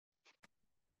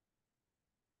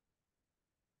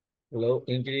Hello,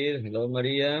 Ingrid. Hello,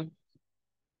 Maria.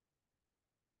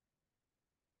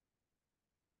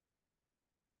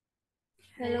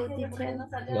 Hello, teacher.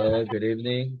 Hello, good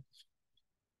evening.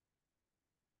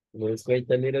 Let's wait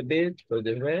a little bit for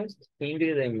the rest.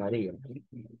 Ingrid and Maria.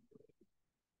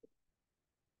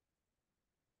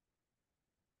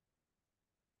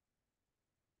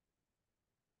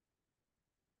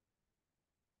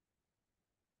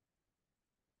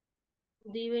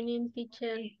 Good evening,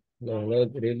 teacher. Hello,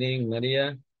 good evening,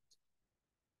 Maria.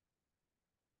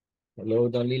 Hello,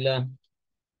 Dalila.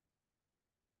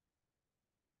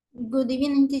 Good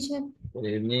evening, teacher. Good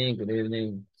evening, good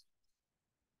evening.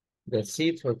 The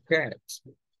C for cat.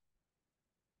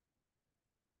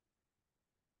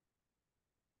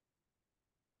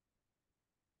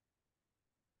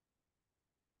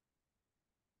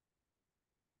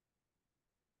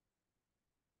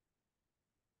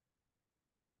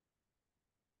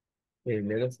 Okay,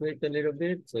 let us wait a little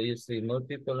bit. So you see, more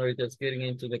people are just getting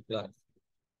into the class.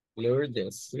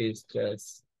 Lourdes is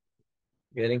just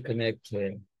getting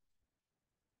connected.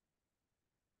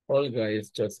 Olga is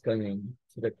just coming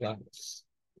to the class.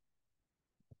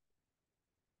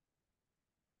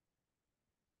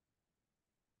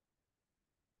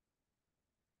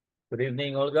 Good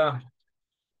evening, Olga.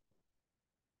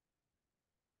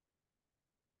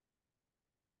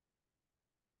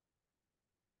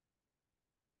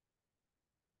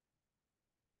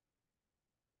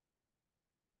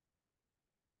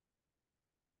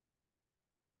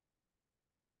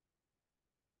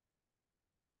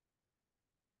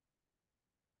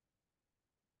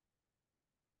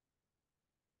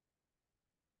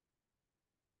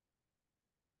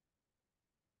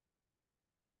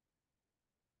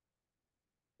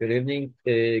 Good evening,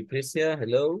 Christia.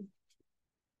 Hello.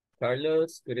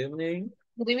 Carlos, good evening.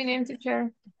 Good evening, teacher.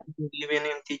 Good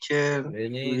evening, teacher. Good Good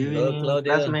evening. Hello, evening,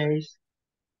 Claudia. classmates.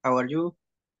 How are you?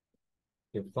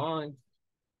 You're fine.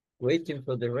 Waiting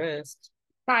for the rest.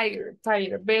 Tired,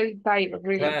 very tired,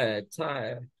 really. Tired,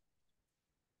 tired.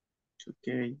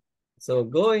 Okay. So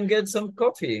go and get some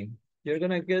coffee. You're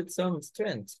gonna get some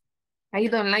strength. I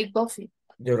don't like coffee.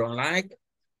 You don't like?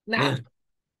 Nah.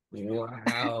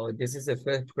 Wow, this is the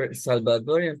first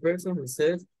Salvadorian person who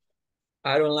says,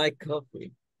 I don't like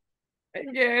coffee.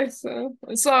 Yes.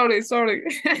 Sorry.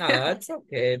 No, it's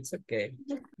okay, it's okay.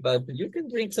 But you can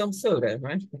drink some soda,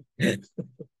 right?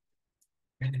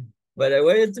 But I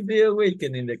want you to be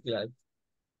awakened in the class.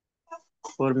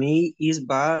 For me, it's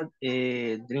bad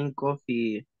drink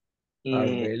coffee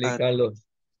Really, Carlos?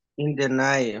 in the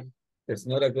night. It's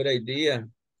not a good idea.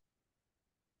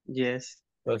 Yes.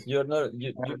 Because you're not,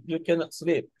 you cannot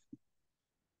sleep.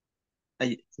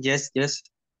 Yes.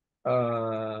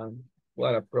 Uh,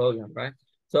 what a problem, right?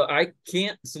 So I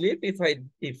can't sleep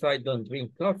if I don't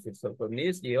drink coffee. So for me,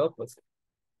 it's the opposite.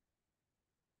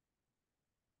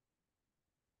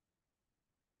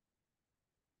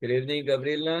 Good evening,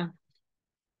 Gabriela.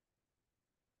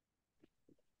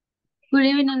 Good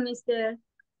evening, Mr.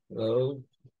 Hello,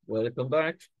 welcome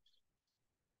back.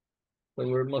 So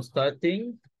we're almost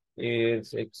starting.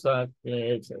 It's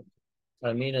exactly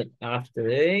a minute after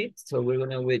 8. So we're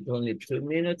gonna wait only 2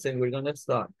 minutes and we're gonna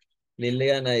start.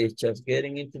 Liliana is just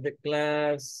getting into the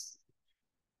class.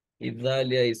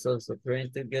 Idalia is also trying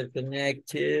to get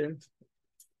connected.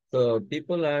 So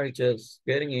people are just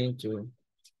getting into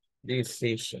this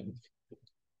session.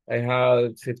 I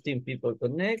have 15 people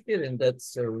connected and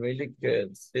that's really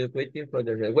good. Still waiting for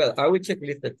the rest. Well, I will check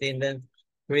list attendance.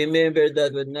 Remember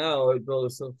that now it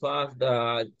goes so fast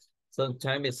that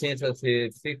sometimes it seems as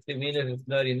if 50 minutes is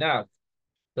not enough.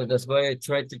 So that's why I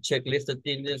try to check list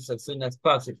attendance as soon as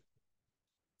possible.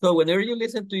 So whenever you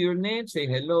listen to your name, say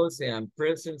hello, say I'm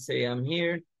present, say I'm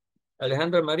here.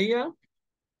 Alejandra Maria,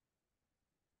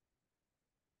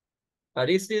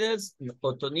 Aristides,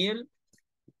 Otoniel,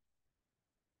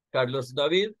 Carlos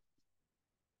David,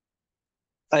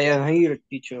 I am here,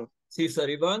 teacher. Cesar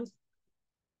Iván,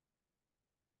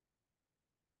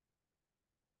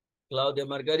 Claudia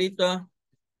Margarita,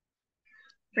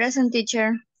 Present,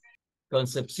 teacher.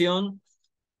 Concepción,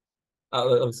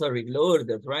 sorry,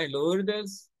 Lourdes, right?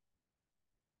 Lourdes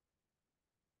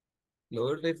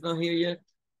not here yet.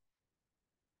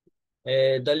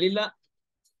 Dalila,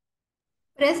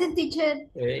 Present, teacher.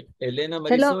 Elena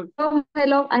Marisol.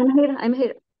 Hello, I'm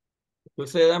here. Who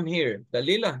said I'm here?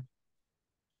 Dalila?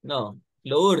 No,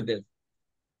 Lourdes.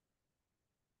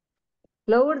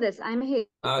 Lourdes, I'm here.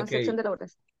 Okay, Concepción de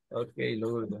Lourdes. okay,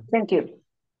 Lourdes. Thank you.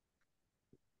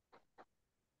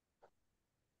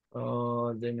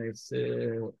 Oh, then I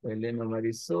say Elena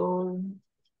Marisol.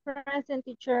 Present,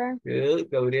 teacher.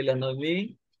 Good. Gabriela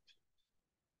Noemi.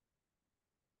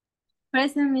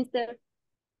 Present, Mr.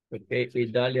 Okay,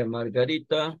 Idalia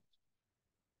Margarita.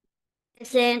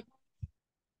 Present.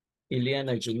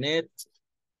 Ileana Jeanette.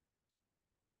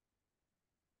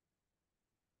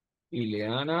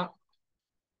 Ileana.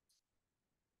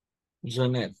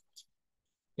 Jeanette.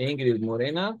 Ingrid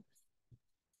Morena.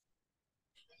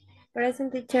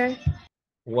 Present, teacher.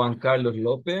 Juan Carlos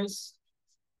López.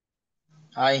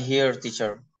 I here,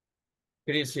 teacher.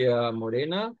 Crisia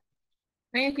Morena.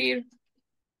 I'm here.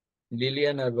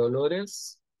 Liliana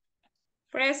Dolores.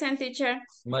 Present, teacher.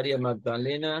 María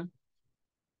Magdalena.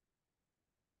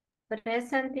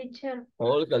 Present, teacher.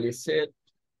 Olga Lisette.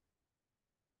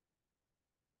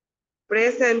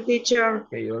 Present, teacher.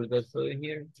 Okay, Olga's still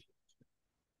here.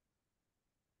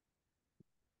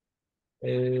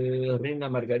 Reina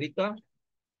Margarita.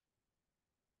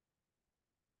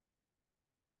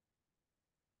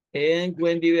 And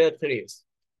Wendy Beatriz.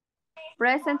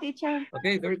 Present, teacher.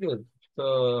 Okay, very good.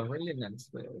 So really nice.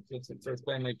 It's the first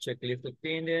time I check list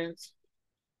attendance.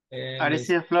 And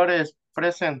Alicia Flores,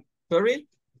 present. sorry,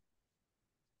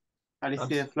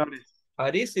 Alicia Flores.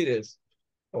 Aristides.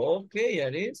 Okay,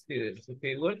 Aristides.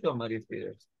 Okay, welcome,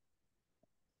 Aristides.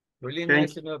 Really Thank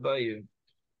nice to know about you.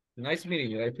 Nice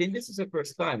meeting you. I think this is the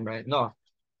first time, right? No,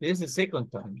 this is the second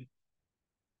time.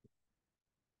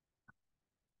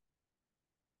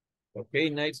 Okay,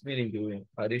 nice meeting you,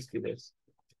 Aristides.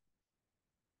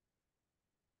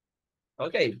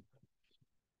 Okay.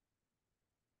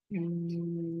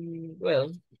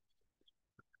 Well,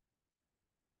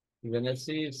 you're gonna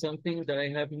see something that I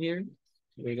have here.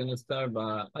 We're gonna start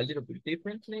by a little bit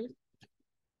differently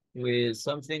with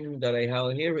something that I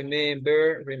have here.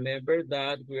 Remember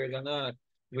that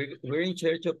we're in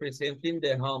charge of presenting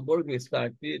the homework we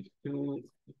started to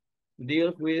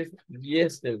deal with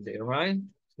yesterday, right?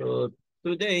 So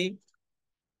today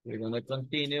we're gonna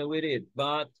continue with it,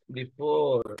 but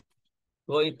before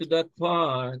going to that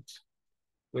part,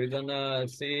 we're gonna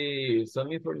see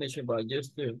some information about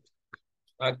just to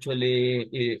actually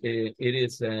it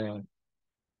is a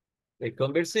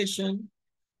conversation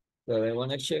that I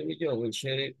want to share with you. I will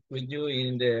share it with you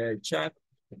in the chat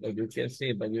that you can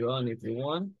see by your own if you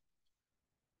want.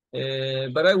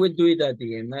 But I will do it at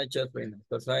the end, not just right now,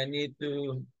 because I need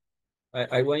to,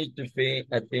 I want you to pay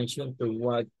attention to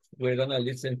what we're gonna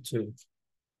listen to.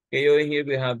 Okay, over here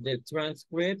we have the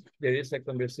transcript. There is a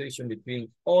conversation between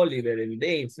Oliver and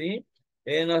Daisy.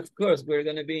 And of course, we're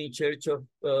gonna be in charge of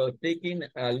taking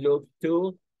a look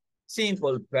to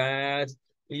simple past,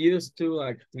 used to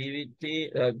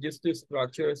activity, used to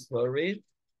structure, sorry.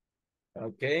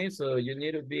 Okay, so you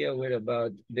need to be aware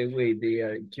about the way they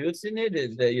are using it.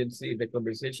 You see the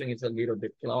conversation is a little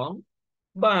bit long,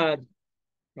 but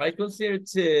I consider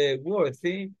it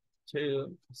worthy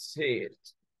to see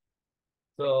it.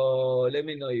 So let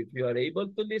me know if you are able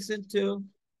to listen to,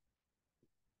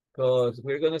 because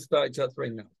we're going to start just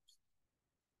right now.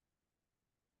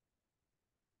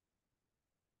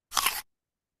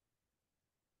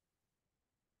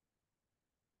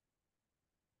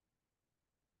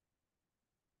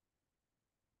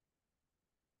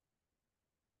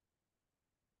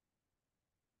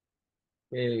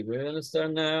 Okay, we're going to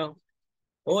start now.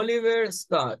 Oliver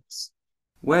starts.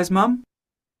 Where's Mum?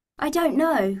 I don't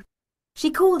know. She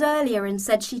called earlier and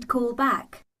said she'd call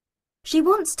back. She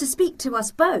wants to speak to us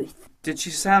both. Did she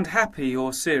sound happy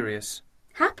or serious?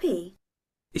 Happy?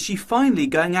 Is she finally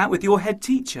going out with your head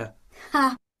teacher?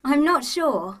 Ha, I'm not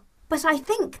sure. But I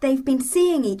think they've been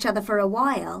seeing each other for a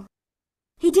while.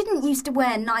 He didn't used to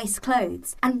wear nice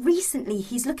clothes, and recently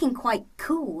he's looking quite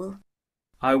cool.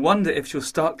 I wonder if she'll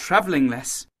start travelling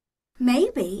less.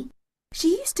 Maybe.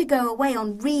 She used to go away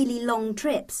on really long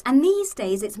trips, and these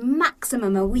days it's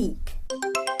maximum a week.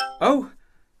 Oh,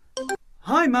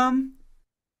 hi, Mum.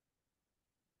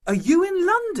 Are you in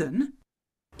London?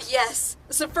 Yes,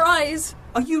 surprise!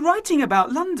 Are you writing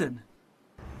about London?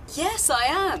 Yes, I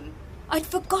am. I'd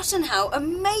forgotten how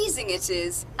amazing it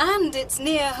is, and it's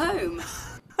near home.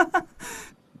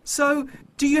 So,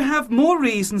 do you have more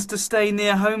reasons to stay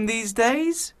near home these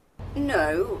days?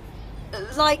 No.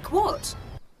 Like what?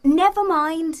 Never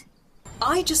mind.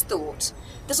 I just thought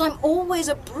that I'm always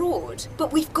abroad,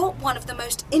 but we've got one of the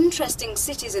most interesting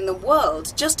cities in the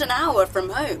world just an hour from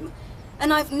home,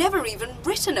 and I've never even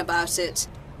written about it.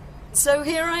 So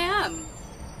here I am.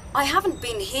 I haven't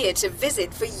been here to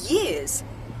visit for years.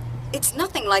 It's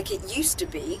nothing like it used to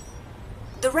be.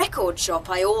 The record shop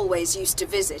I always used to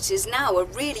visit is now a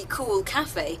really cool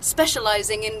cafe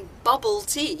specialising in bubble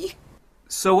tea.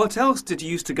 So what else did you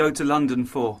used to go to London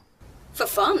for? For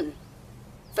fun.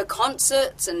 For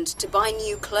concerts and to buy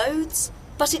new clothes.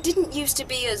 But it didn't used to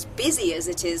be as busy as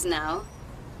it is now.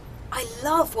 I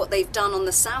love what they've done on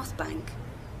the South Bank.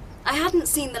 I hadn't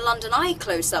seen the London Eye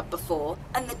close up before,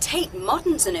 and the Tate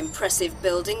Modern's an impressive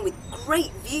building with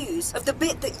great views of the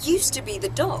bit that used to be the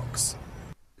docks.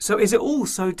 So is it all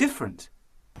so different?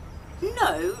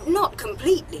 No, not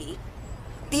completely.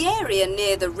 The area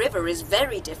near the river is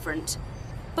very different,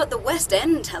 but the West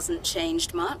End hasn't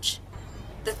changed much.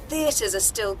 The theatres are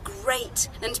still great,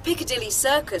 and Piccadilly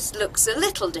Circus looks a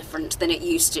little different than it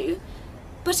used to.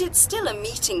 But it's still a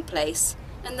meeting place,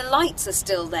 and the lights are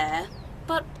still there.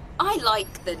 But I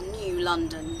like the new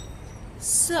London.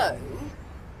 So,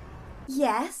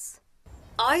 Yes.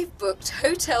 I've booked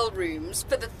hotel rooms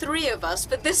for the three of us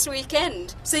for this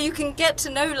weekend, so you can get to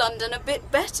know London a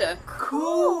bit better.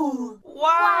 Cool!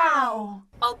 Wow!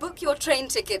 I'll book your train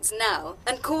tickets now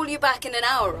and call you back in an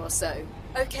hour or so,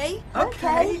 okay?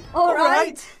 Okay, all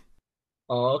right.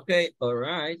 Okay, all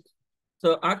right.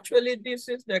 So actually, this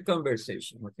is the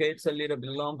conversation, okay? It's a little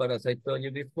bit long, but as I told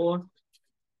you before,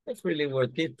 it's really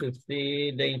worth it to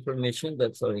see the information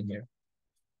that's all in here.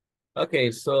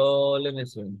 Okay, so let me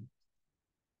see.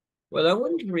 Well, I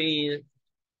will read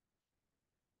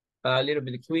a little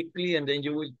bit quickly, and then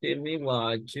you will tell me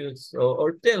what you saw,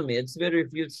 or tell me. It's better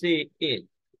if you see it.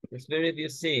 It's better if you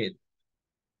see it.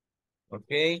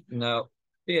 Okay, now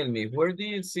tell me, where do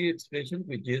you see expression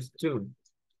with just two?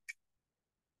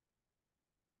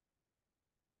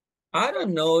 I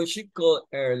don't know. She called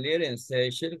earlier and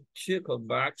said she'll come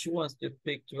back. She wants to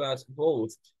speak to us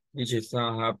both. Did she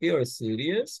sound happy or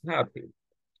serious? Happy.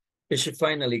 Is she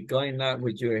finally going out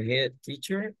with your head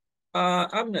teacher?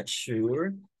 I'm not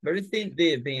sure, but I think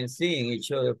they've been seeing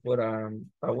each other for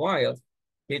a while.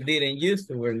 He didn't used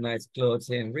to wear nice clothes,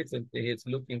 and recently he's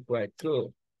looking quite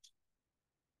cool.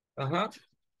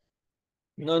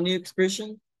 No new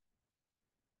expression?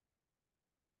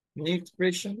 New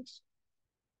expressions?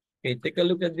 Okay, take a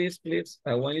look at this, please.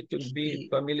 I want you to be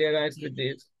familiarized with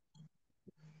this.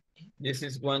 This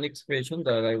is one expression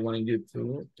that I want you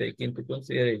to take into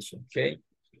consideration, okay?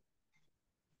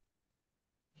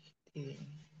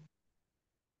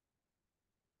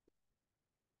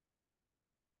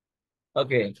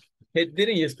 Okay, he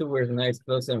didn't used to wear nice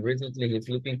clothes, and recently he's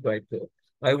looking quite good.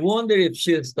 I wonder if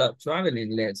she'll start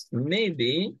traveling less.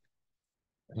 Maybe,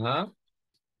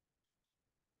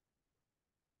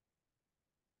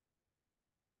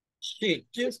 she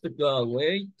used to go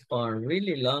away on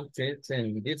really long trips,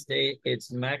 and this day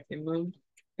it's maximum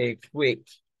a week.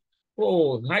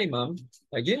 Oh, hi, Mom.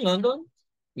 Are you in London?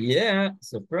 Yeah,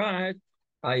 surprise.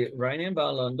 Are you writing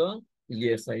about London?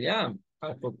 Yes, I am.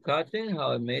 I've forgotten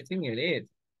how amazing it is,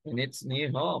 and it's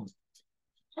near home.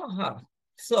 Haha.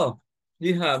 So, do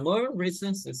you have more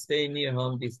reasons to stay near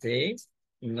home these days?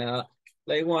 No,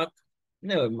 like what?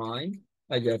 Never mind.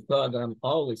 I just thought I'm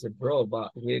always abroad,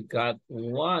 but we got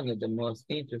one of the most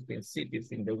interesting cities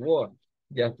in the world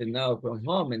just an hour from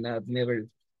home, and I've never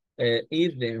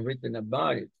even written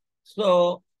about it.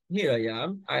 So here I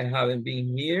am. I haven't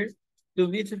been here to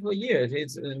visit for years.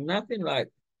 It's nothing like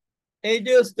it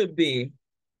used to be.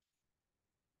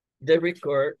 The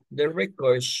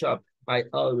record shop I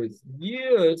always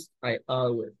used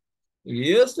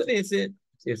to visit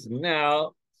is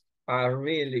now a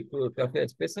really cool cafe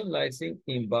specializing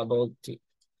in bubble tea.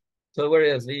 So what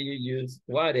else did you use?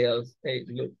 What else? Hey,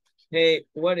 look. Hey,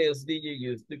 what else did you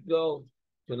use to go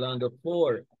to London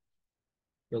for?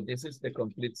 So this is the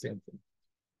complete sentence.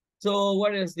 So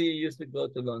what else do you use to go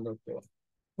to London for?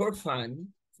 For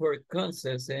fun, for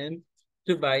concerts, and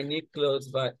to buy new clothes,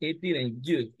 but it didn't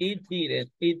use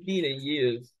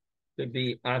to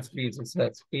be as busy as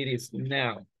it is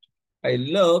now. I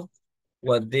love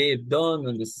what they've done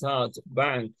on the South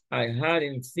Bank. I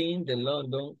hadn't seen the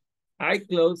London Eye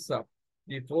close up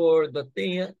before. The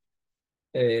thing,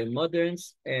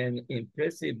 moderns and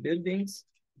impressive buildings,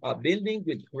 a building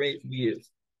with great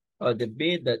views. The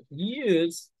bit that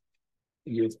used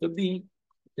to be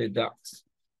the docks.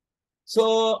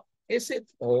 So is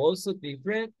it also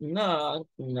different? No,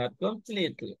 not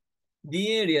completely.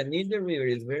 The area near the river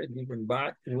is very different,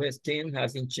 but West End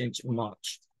hasn't changed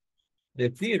much. The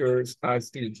theaters are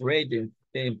still great,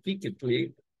 and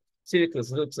Piccadilly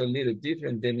Circus looks a little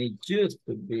different than it used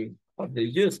to be, or they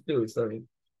used to, sorry.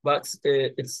 But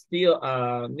it's still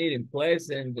a meeting place,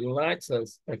 and the lights are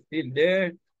still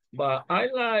there. But I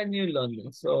like New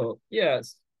London, so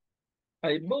yes,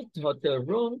 I booked hotel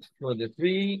rooms for the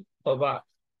three of us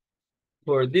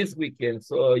for this weekend,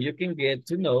 so you can get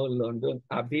to know London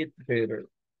a bit better.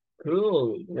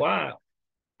 Cool, wow.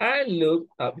 I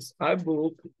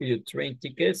book your train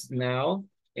tickets now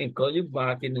and call you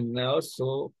back in an hour,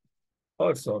 so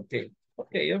also, okay.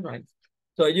 Okay, all right.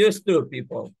 So used to,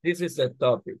 people, this is a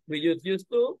topic. We use used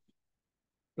to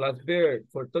plus verb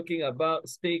for talking about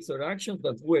states or actions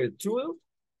that were true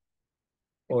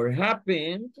or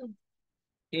happened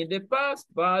in the past,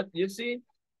 but you see,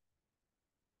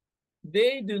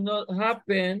 they do not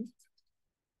happen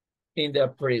in the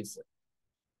present.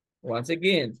 Once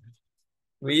again,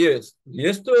 we use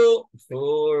used to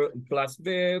for plus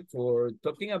verb for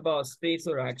talking about states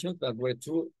or actions that were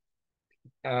true,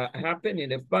 happened in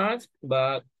the past,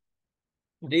 but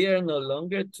they are no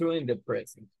longer true in the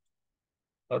present.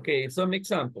 Okay, some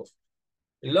examples.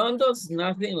 London's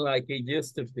nothing like it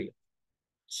used to be.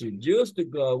 She used to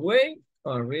go away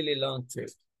on really long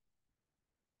trips.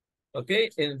 Okay,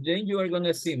 and then you are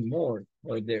gonna see more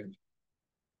right there.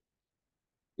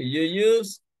 You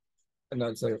use,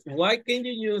 no, sorry. Why can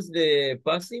you use the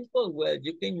past simple? Well,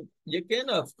 you can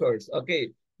of course.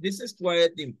 Okay, this is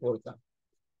quite important.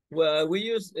 Well, we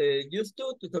use used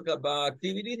to talk about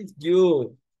activities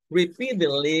you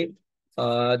repeatedly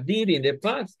did in the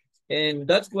past. And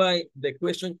that's why the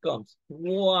question comes,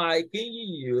 why can you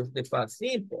use the past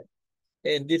simple?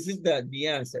 And this is the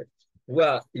answer.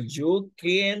 Well, you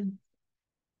can,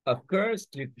 of course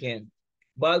you can,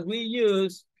 but we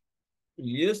use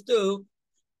used to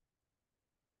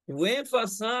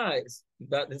emphasize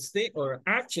that the state or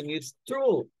action is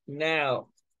true now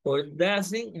or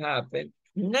doesn't happen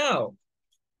now.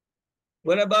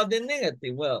 What about the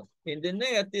negative? Well, in the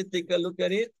negative, take a look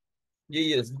at it. You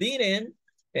use didn't,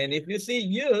 and if you see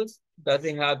use,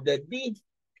 doesn't have the D.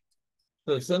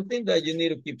 So something that you need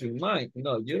to keep in mind.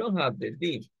 No, you don't have the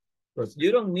D because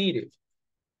you don't need it.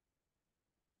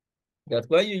 That's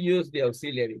why you use the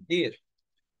auxiliary did.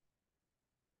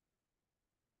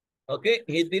 Okay,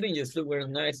 he didn't used to wear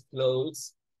nice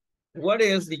clothes. What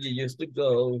else did you used to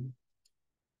go?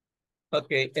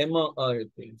 Okay, among other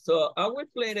things. So I will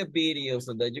play the video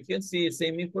so that you can see the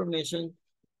same information.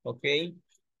 Okay.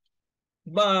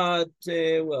 But,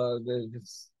 well,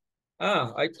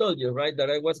 I told you, right, that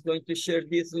I was going to share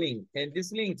this link. And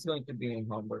this link is going to be in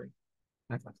homework.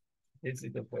 This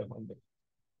is the for homework.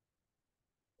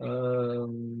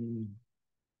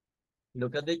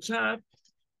 Look at the chat.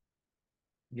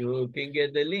 You can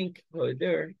get the link right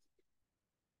there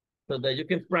so that you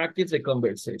can practice the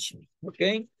conversation,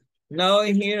 okay? Now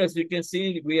in here, as you can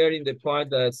see, we are in the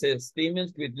part that says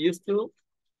statements with used to.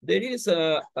 There is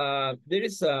an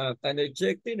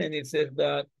adjective, and it says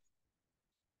that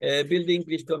build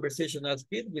English conversational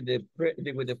skills with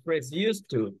the phrase used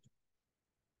to.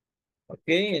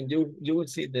 Okay, and you will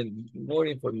see the more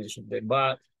information there.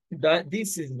 But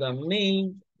this is the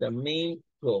main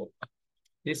goal.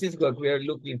 This is what we are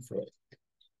looking for.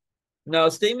 Now,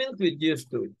 statements with used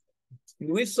to.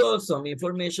 We saw some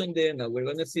information there. Now we're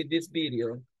going to see this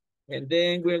video, and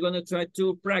then we're going to try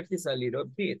to practice a little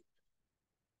bit.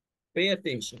 Pay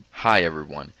attention. Hi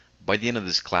everyone. By the end of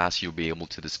this class, you'll be able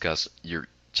to discuss your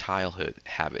childhood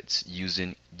habits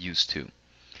using used to.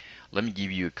 Let me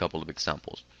give you a couple of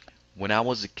examples. When I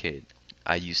was a kid,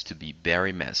 I used to be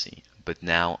very messy, but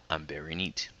now I'm very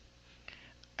neat.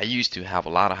 I used to have a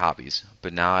lot of hobbies,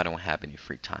 but now I don't have any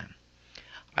free time.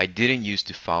 I didn't used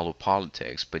to follow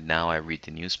politics, but now I read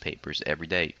the newspapers every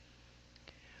day.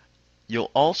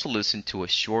 You'll also listen to a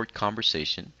short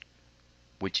conversation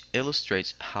which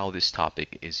illustrates how this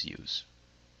topic is used.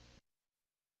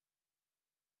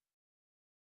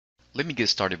 Let me get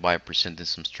started by presenting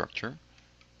some structure.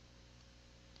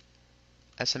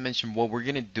 As I mentioned, what we're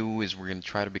going to do is we're going to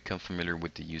try to become familiar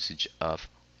with the usage of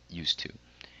used to.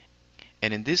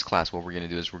 And in this class, what we're going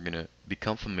to do is we're going to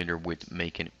become familiar with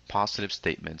making positive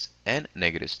statements and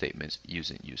negative statements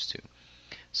using used to.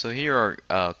 So here are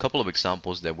a couple of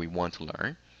examples that we want to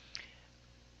learn.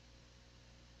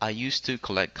 I used to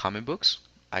collect comic books.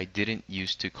 I didn't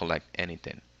used to collect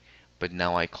anything, but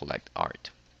now I collect art.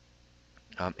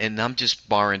 And I'm just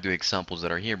borrowing the examples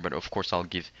that are here, but of course I'll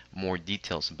give more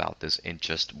details about this in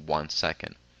just 1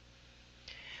 second.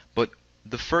 But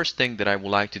the first thing that I would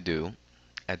like to do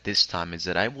at this time is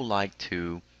that I would like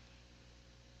to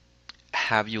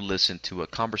have you listen to a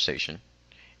conversation,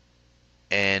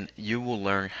 and you will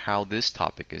learn how this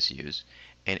topic is used.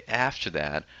 And after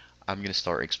that, I'm going to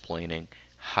start explaining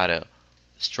how to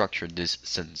structure these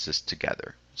sentences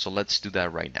together. So let's do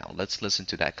that right now. Let's listen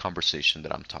to that conversation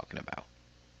that I'm talking about.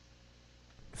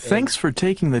 Thanks for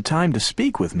taking the time to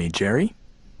speak with me, Jerry.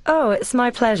 Oh, it's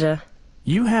my pleasure.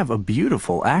 You have a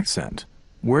beautiful accent.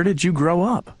 Where did you grow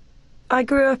up? I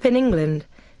grew up in England,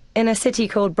 in a city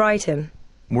called Brighton.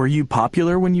 Were you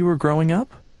popular when you were growing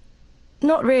up?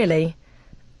 Not really.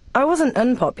 I wasn't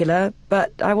unpopular,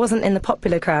 but I wasn't in the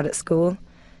popular crowd at school.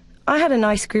 I had a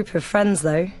nice group of friends,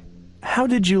 though. How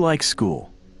did you like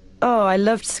school? Oh, I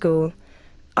loved school.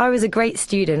 I was a great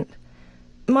student.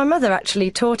 My mother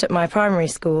actually taught at my primary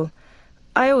school.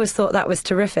 I always thought that was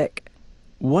terrific.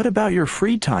 What about your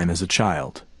free time as a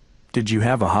child? Did you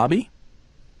have a hobby?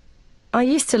 I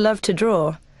used to love to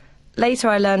draw. Later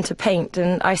I learned to paint,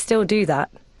 and I still do that.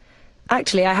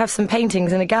 Actually, I have some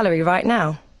paintings in a gallery right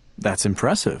now. That's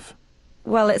impressive.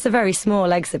 Well, it's a very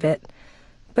small exhibit,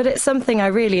 but it's something I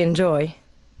really enjoy.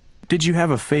 Did you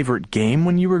have a favorite game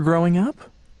when you were growing up?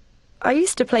 I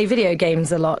used to play video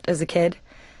games a lot as a kid.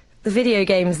 The video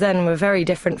games then were very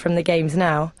different from the games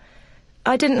now.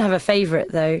 I didn't have a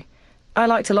favourite, though. I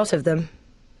liked a lot of them.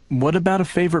 What about a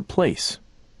favorite place?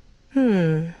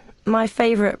 My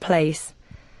favourite place.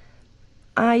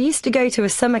 I used to go to a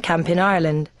summer camp in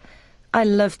Ireland. I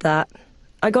loved that.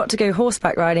 I got to go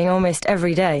horseback riding almost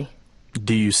every day.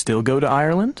 Do you still go to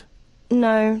Ireland?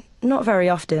 No, not very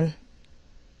often.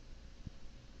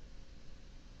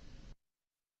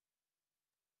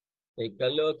 Take a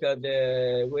look at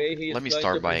the way he's Let me going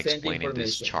start to by present explaining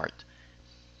this information. chart.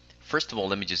 First of all,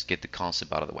 let me just get the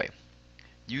concept out of the way.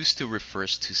 Used to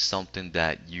refers to something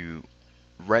that you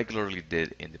regularly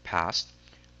did in the past,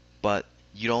 but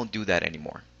you don't do that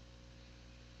anymore.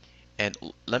 And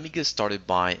let me get started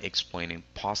by explaining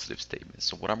positive statements.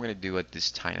 So what I'm going to do at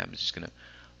this time, I'm just going to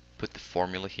put the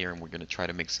formula here, and we're going to try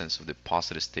to make sense of the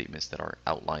positive statements that are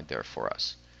outlined there for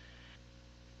us.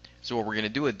 So what we're going to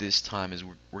do at this time is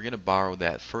we're going to borrow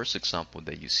that first example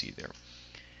that you see there.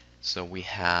 So we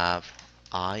have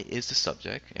I is the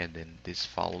subject, and then this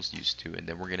follows used to, and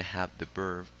then we're going to have the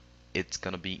verb. It's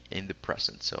going to be in the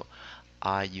present. So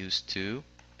I used to,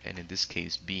 and in this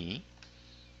case be,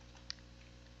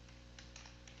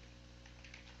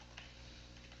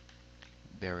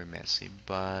 very messy,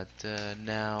 but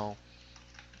now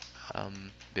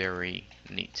very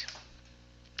neat.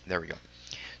 There we go.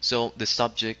 So the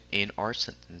subject in our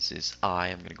sentence is I.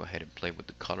 I'm going to go ahead and play with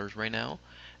the colors right now.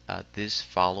 This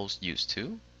follows used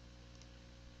to.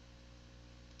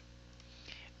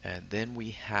 And then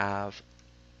we have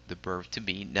the verb to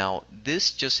be. Now this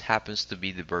just happens to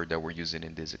be the verb that we're using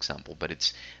in this example, but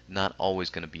it's not always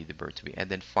going to be the verb to be. And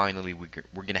then finally we're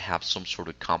going to have some sort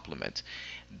of complement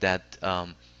that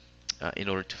in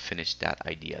order to finish that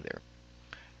idea there.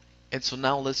 And so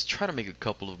now let's try to make a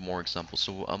couple of more examples.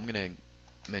 So I'm going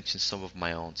to mention some of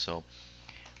my own. So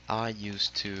I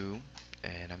used to,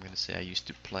 and I'm going to say I used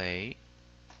to play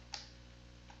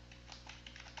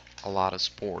a lot of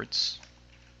sports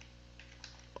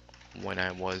when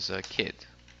I was a kid.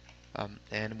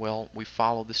 And well, we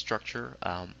follow the structure.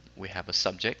 We have a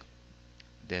subject,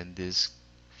 then this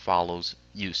follows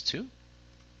used to,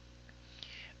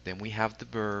 then we have the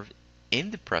verb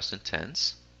in the present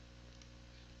tense,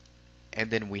 and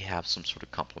then we have some sort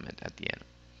of complement at the end.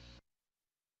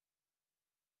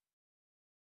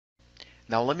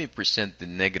 Now let me present the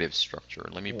negative structure.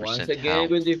 Let me present Once again, how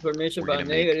with the information we're going about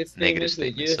to make statements, negative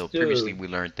statements. So previously to. we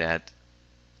learned that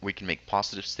we can make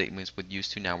positive statements with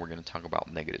used to. Now we're going to talk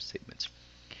about negative statements.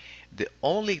 The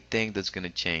only thing that's going to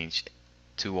change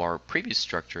to our previous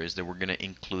structure is that we're going to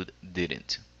include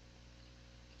didn't.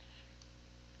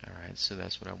 Alright, so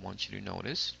that's what I want you to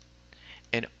notice.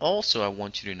 And also I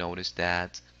want you to notice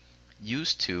that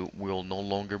used to will no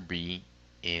longer be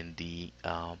in the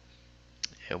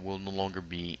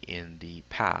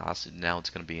past. Now it's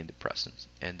going to be in the present,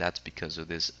 and that's because of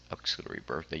this auxiliary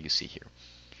verb that you see here.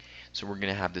 So we're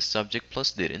going to have the subject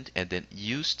plus didn't, and then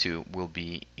used to will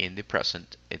be in the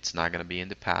present. It's not going to be in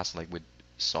the past like we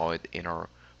saw it in our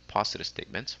positive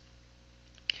statements.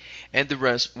 And the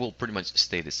rest will pretty much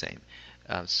stay the same.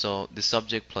 So the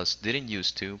subject plus didn't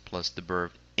used to plus the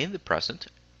verb in the present,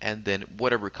 and then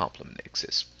whatever complement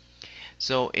exists.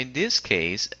 So in this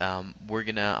case, I'm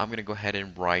gonna go ahead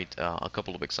and write a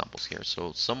couple of examples here.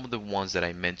 So some of the ones that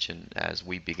I mentioned as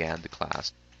we began the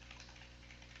class.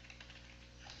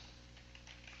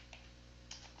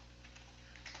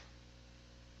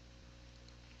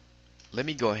 Let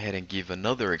me go ahead and give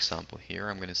another example here.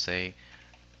 I'm gonna say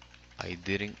I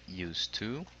didn't used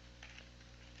to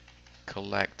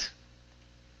collect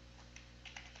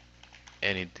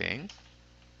anything,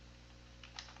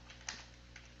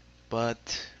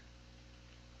 but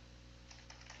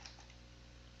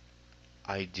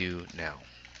I do now.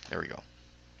 There we go.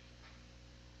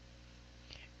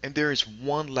 And there is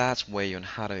one last way on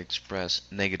how to express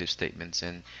negative statements,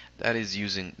 and that is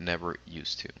using never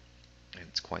used to. And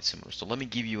it's quite similar. So let me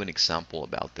give you an example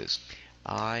about this.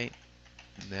 I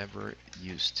never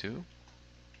used to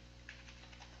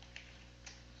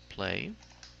play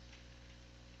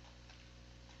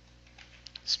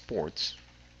sports,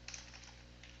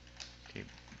 okay,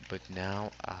 but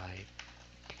now I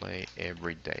play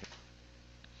every day.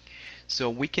 So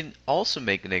we can also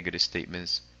make negative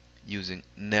statements using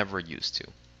never used to.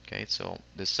 Okay, so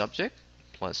the subject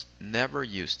plus never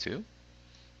used to,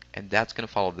 and that's going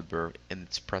to follow the verb in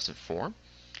its present form.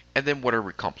 And then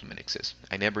whatever complement exists.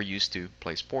 I never used to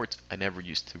play sports. I never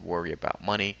used to worry about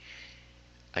money.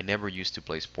 I never used to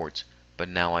play sports, but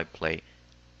now I play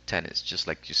tennis, just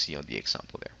like you see on the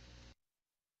example there.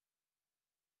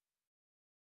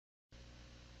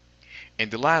 And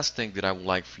the last thing that I would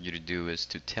like for you to do is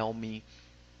to tell me,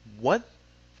 what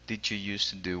did you used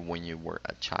to do when you were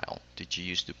a child? Did you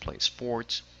used to play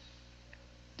sports?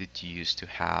 Did you used to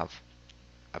have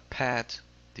a pet?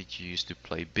 Did you used to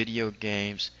play video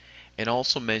games? And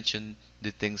also mention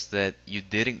the things that you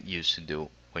didn't used to do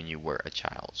when you were a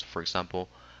child. So for example,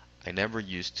 I never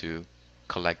used to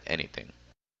collect anything.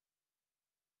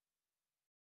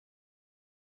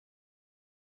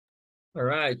 All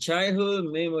right, childhood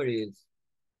memories.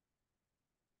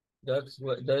 That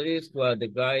is what the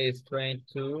guy is trying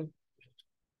to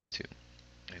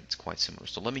And it's quite similar.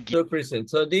 So let me give present.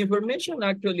 So the information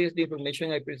actually is the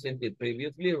information I presented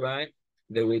previously, right?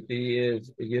 The way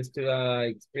is used to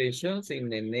expressions in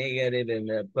the negative and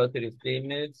the positive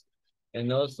statements,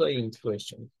 and also in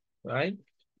questions, right?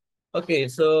 Okay,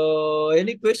 so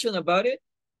any question about it?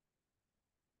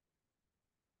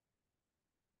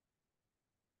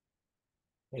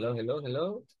 Hello, hello,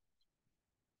 hello.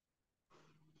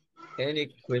 Any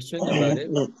question about it?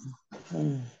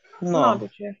 No,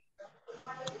 teacher.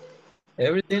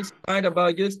 Everything's fine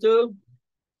about used to?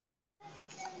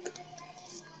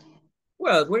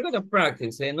 Well, we're gonna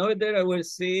practice. In order I will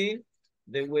see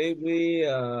the way we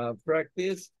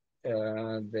practice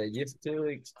the used to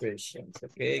expressions.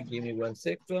 Okay, give me 1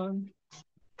 second.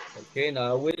 Okay,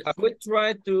 now I will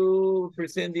try to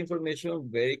present the information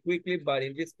very quickly, but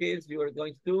in this case, you are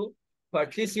going to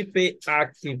participate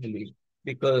actively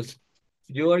because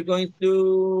you are going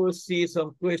to see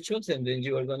some questions and then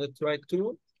you are going to try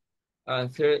to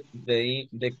answer the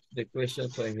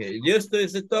questions right here. Used to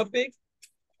is the topic.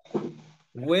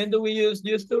 When do we use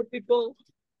used to, people?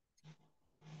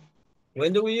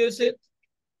 When do we use it?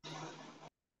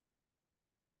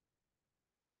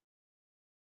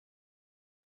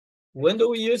 When do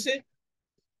we use it?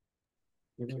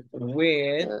 When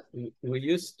we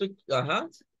used to,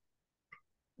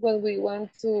 When we want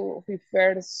to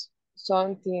refer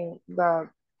something that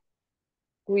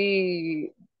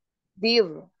we did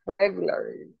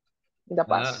regularly in the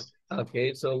past.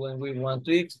 Okay, so when we want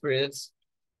to express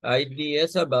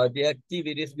ideas about the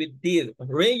activities we did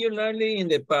regularly in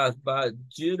the past, but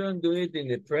you don't do it in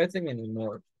the present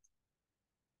anymore.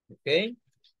 Okay,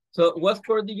 so what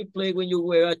sport did you play when you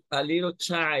were a little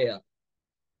child?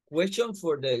 Question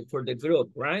for the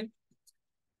group, right?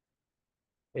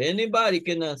 Anybody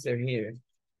can answer here.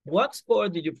 What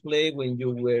sport did you play when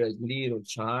you were a little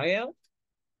child?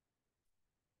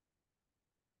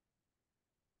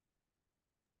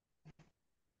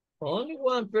 Only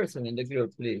one person in the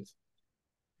group, please.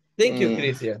 Thank you,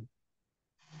 Crisia.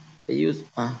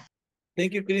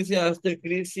 Thank you, Crisia. After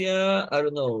Crisia, I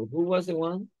don't know. Who was the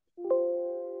one?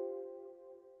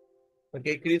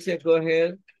 Okay, Crisia, go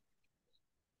ahead.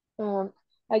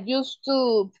 I used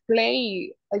to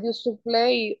play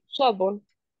softball.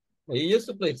 You used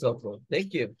to play softball.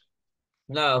 Thank you.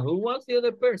 Now, who was the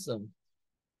other person?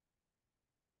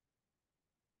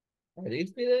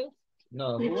 Aristide?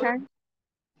 No. Teacher.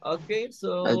 Okay,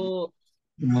 so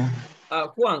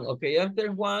Juan. Okay,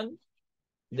 after Juan,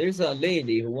 there's a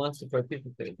lady who wants to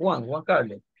participate. Juan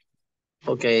Carlos.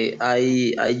 Okay, I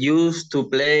used to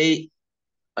play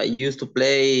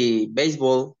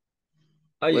baseball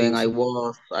when I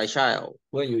was a child.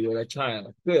 When you were a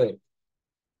child. Good.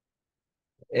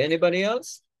 Anybody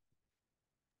else?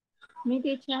 Me,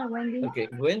 teacher, Wendy. Okay,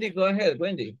 Wendy, go ahead,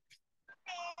 Wendy.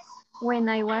 When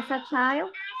I was a child,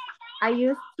 I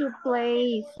used to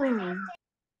play swimming.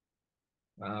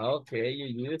 Okay, you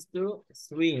used to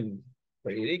swim.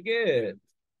 Pretty good.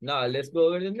 Now let's go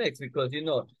over the next because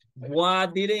why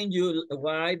didn't you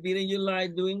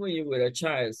like doing when you were a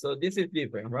child? So this is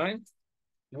different, right?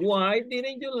 Why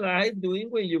didn't you like doing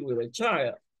when you were a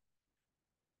child?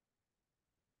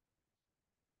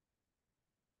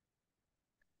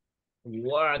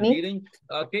 What didn't?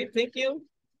 Okay, thank you.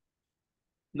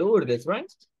 Lourdes,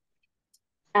 right?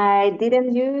 I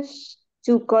didn't used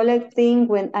to collect things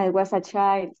when I was a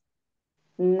child.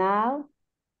 Now,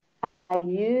 I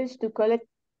used to collect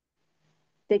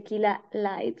tequila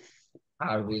lights.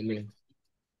 Really?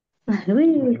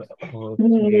 Really?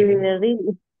 Really?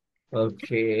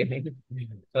 Okay.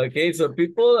 Okay, so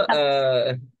people,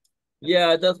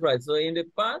 yeah, that's right. So in the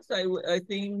past, I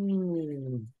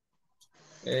think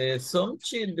Some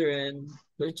children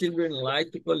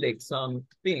like to collect some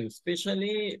things,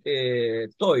 especially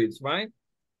toys, right?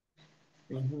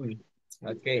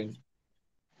 Okay.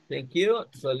 Thank you.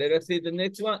 So let us see the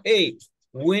next one. 8.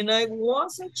 When I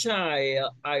was a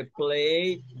child, I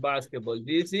played basketball.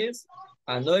 This is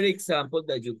another example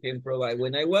that you can provide.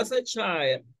 When I was a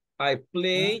child, I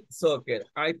played soccer.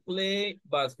 I played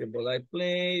basketball. I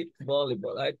played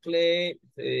volleyball. I played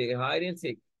hide and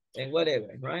seek and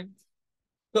whatever, right?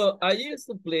 So I used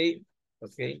to play,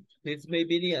 okay, this may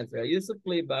be the answer. I used to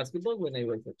play basketball when I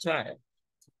was a child.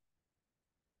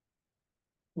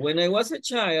 When I was a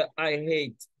child, I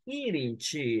hate eating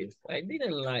cheese. I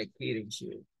didn't like eating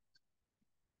cheese.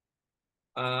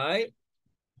 I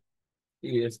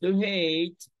used to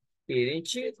hate eating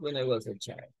cheese when I was a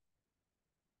child.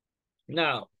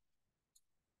 Now,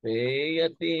 pay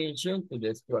attention to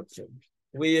the structure.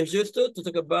 We used to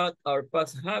talk about our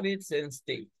past habits and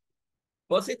state.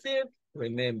 Positive,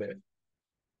 remember.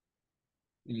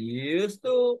 Used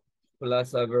to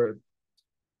plus a verb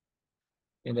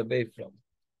in the base form.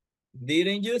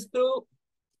 Didn't used to.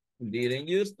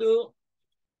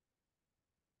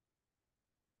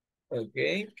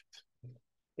 Okay.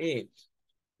 8.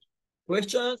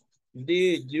 Question,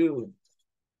 did you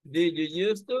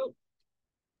used to?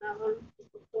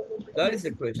 That is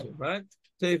the question, right?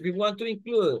 So if we want to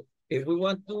include, if we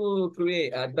want to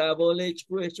create a double-edged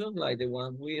question like the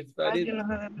one we studied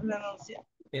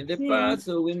in the past,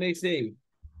 so we may say,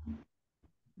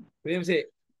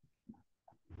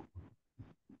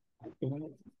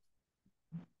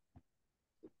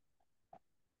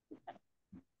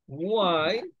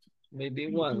 why,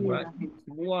 maybe one, right?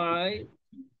 Why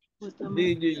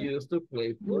did you used to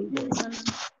play football?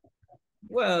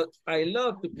 Well, I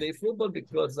love to play football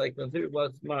because I consider it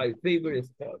was my favorite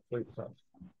sport, for example.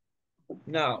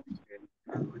 Now,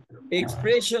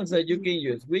 expressions that you can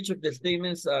use. Which of the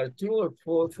statements are true or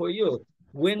false for you?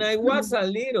 When I was a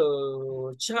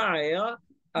little child,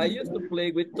 I used to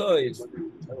play with toys.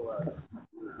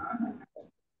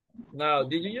 Now,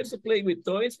 did you used to play with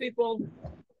toys, people?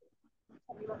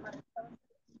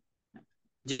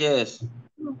 Yes.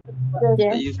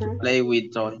 I used to play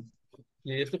with toys.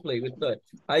 You used to play with toys.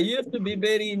 I used to be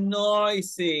very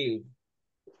noisy.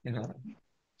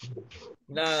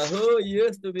 Now, who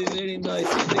used to be very noisy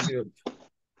in the group?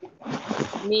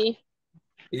 Me.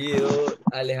 You,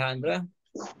 Alejandra?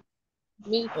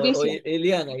 Me, Or Tricia.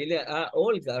 Eliana.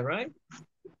 Olga, right?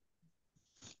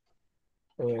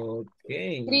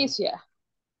 Okay. Tricia.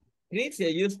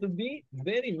 Tricia used to be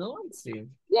very noisy.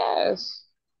 Yes.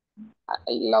 I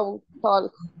love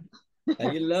talk.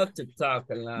 And you love to talk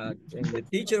a lot. And the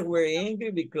teachers were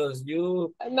angry because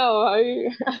you... No,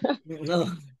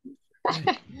 No.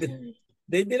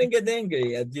 They didn't get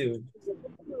angry at you.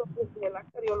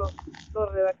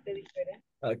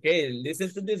 Okay,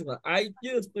 listen to this one. I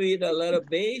used to eat a lot of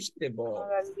vegetables.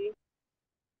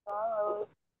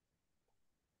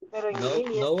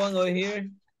 No one over here?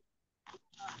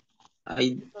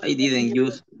 I didn't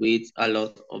use to eat a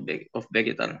lot of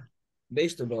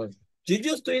vegetables. You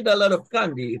used to eat a lot of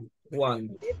candy,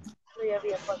 Juan.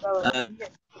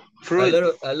 Fruit.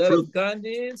 A lot of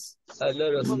candies, a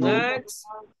lot of snacks,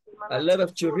 a lot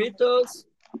of churritos.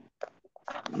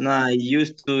 No, I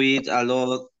used to eat a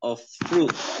lot of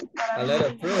fruit. A lot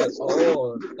of fruit.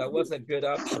 Oh, that was a good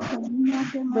option.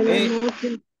 Hey,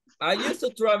 I used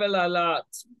to travel a lot.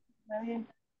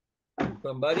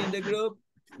 Somebody in the group?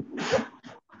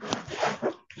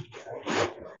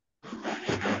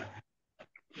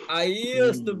 I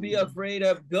used to be afraid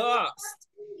of ghosts.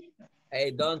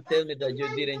 Hey, don't tell me that you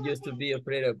didn't used to be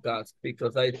afraid of ghosts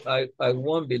because I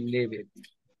won't believe it.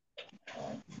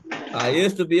 I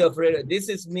used to be afraid of, this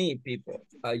is me, people.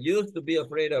 I used to be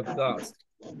afraid of ghosts.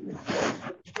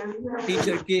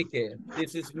 Teacher Kike,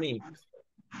 this is me.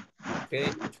 Okay.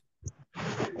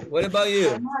 What about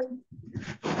you?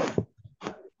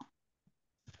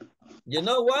 You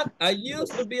know what? I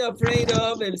used to be afraid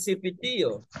of El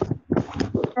Cipitillo.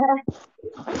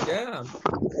 Yeah,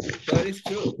 that is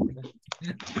true.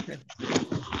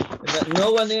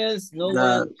 No one else, no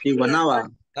one. Iguanaba.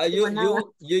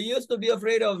 You used to be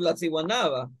afraid of La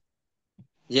Ciguanaba?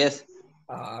 Yes.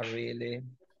 Ah, really?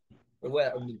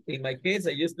 Well, in my case,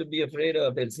 I used to be afraid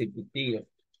of El Cipitillo.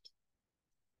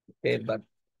 Okay, but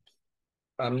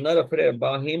I'm not afraid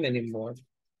about him anymore.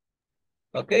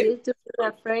 Okay? I used to be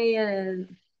afraid of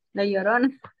La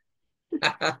Llorona.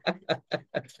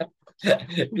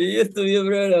 You used to be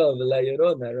afraid of La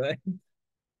Llorona, right?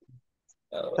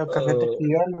 Oh.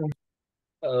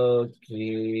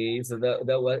 Okay, so that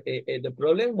was the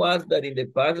problem was that in the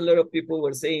past a lot of people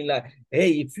were saying like,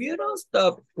 hey, if you don't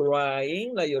stop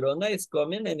crying, La Llorona is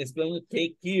coming and it's going to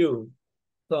take you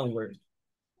somewhere.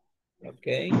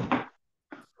 Okay,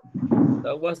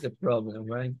 that was the problem,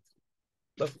 right?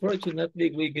 But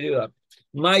fortunately, we grew up.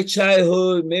 My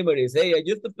childhood memories. Hey, I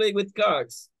used to play with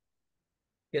cards.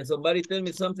 Can somebody tell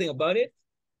me something about it?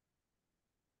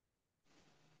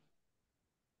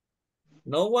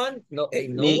 No one? No, hey,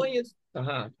 no one Me? is.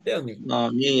 Tell me.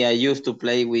 No, me, I used to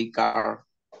play with car.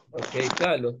 Okay,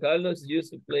 Carlos. Carlos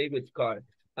used to play with cards.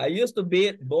 I used to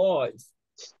beat boys.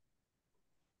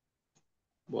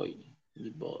 Boy.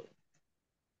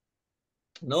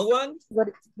 No one?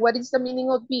 What is the meaning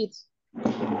of beat?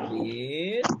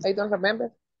 Beat I don't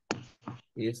remember.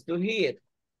 is to hit.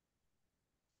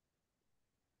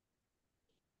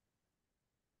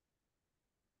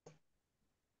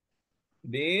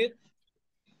 Beat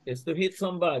is to hit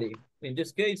somebody. In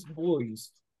this case,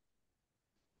 boys.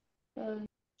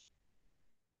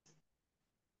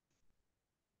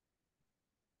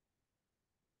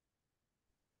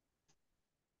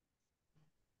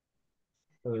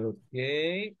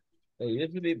 Okay. It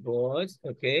used to be boys.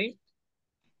 Okay.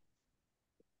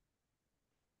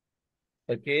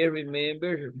 Okay,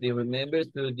 remember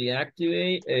to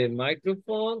deactivate a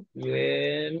microphone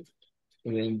when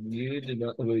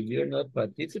you're not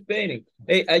participating.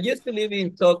 Hey, I used to live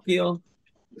in Tokyo.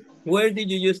 Where did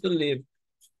you used to live?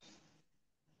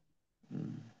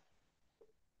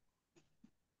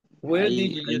 Where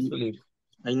did you used to live?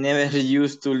 I never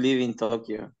used to live in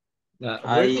Tokyo.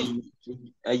 Where did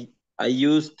I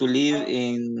used to live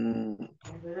in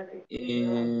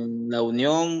La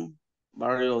Unión,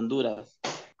 Barrio Honduras.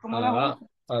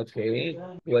 Okay.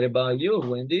 What about you,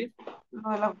 Wendy?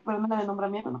 Lo de la forma de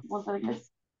nombramiento, no puedo hacer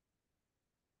inglés.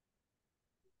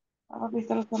 Ahora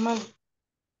viste los tamales.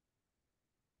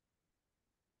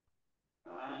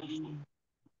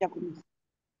 Ya comiste.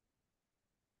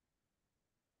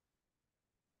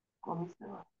 Comiste,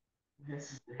 va.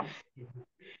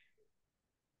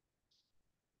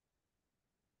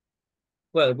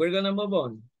 Well, we're gonna move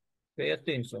on. Pay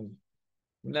attention.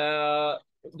 Now,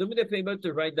 do me the favor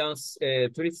to write down 3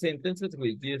 sentences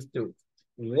with these two.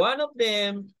 One of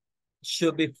them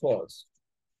should be false.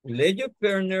 Let your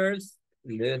partners,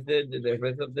 let the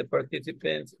rest of the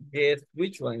participants guess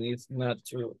which one is not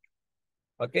true.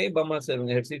 Ok, vamos a hacer un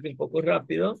ejercicio un poco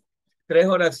rápido. 3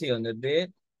 oraciones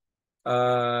de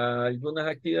algunas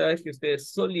actividades que ustedes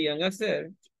solían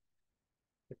hacer.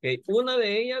 Ok, una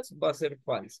de ellas va a ser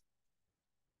falsa.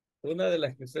 Una de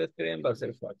las que ustedes creen va a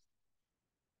ser falsa.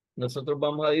 Nosotros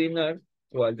vamos a adivinar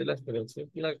cuál de las tres es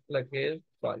la que es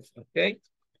falsa. Ok.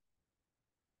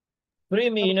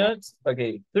 3 minutes.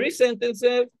 Okay. 3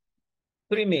 sentences,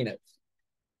 3 minutes.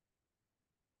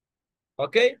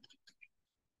 Okay.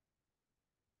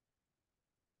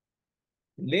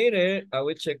 Later, I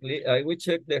will check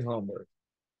the homework.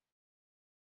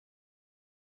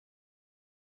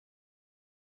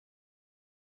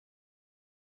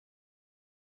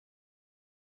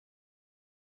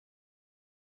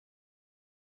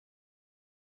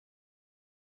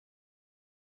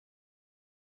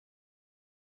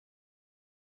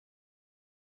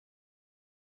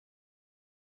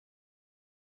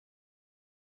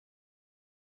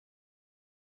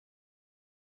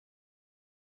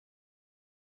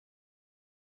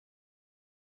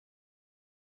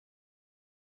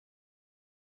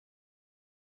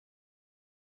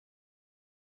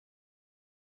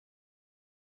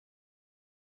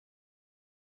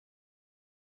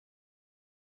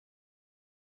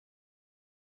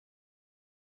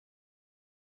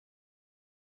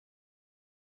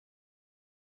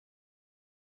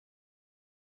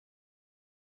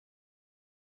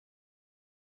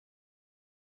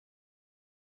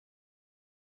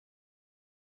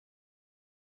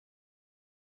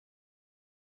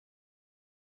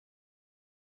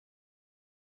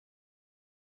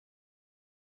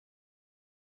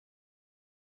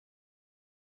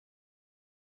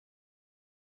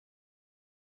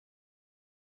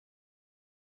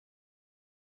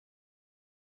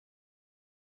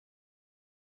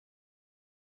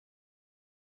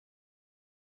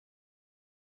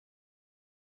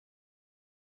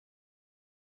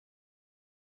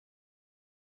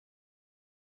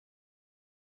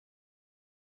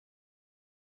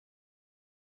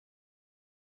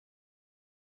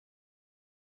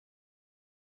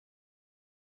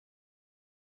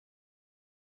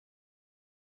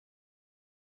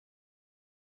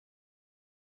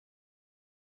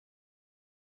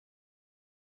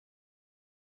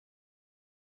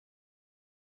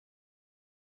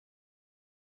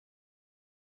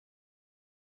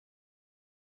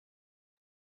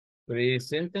 3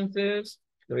 sentences,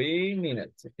 3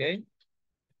 minutes, okay?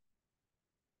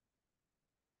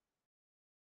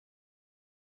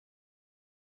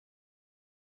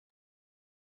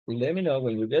 Let me know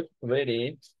when you get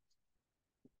ready.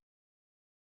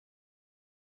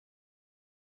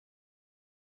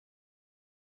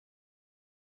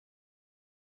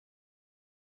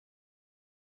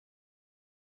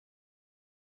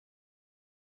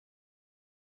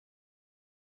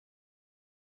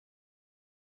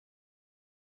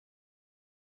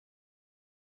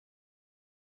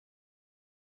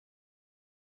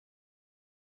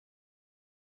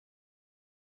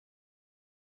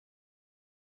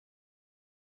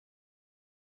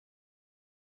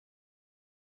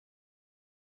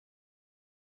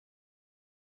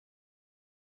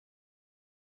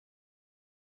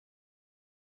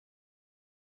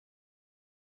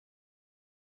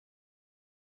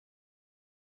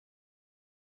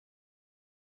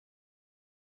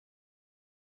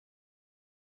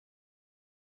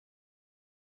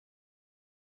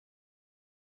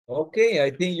 Okay,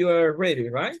 I think you are ready,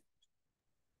 right?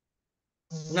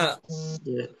 Now,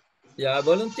 yeah,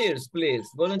 volunteers, please,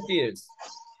 volunteers.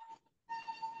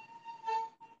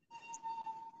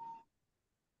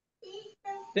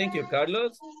 Thank you,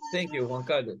 Carlos. Thank you, Juan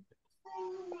Carlos.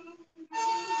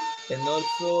 And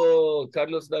also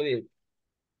Carlos David.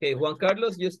 Okay, Juan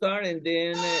Carlos, you start, and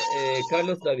then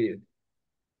Carlos David.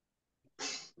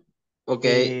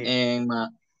 Okay, and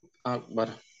but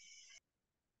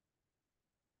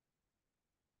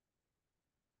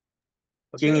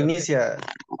Okay, ¿Quién okay. inicia?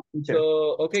 Teacher?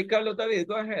 So, okay, Carlos David,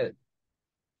 go ahead.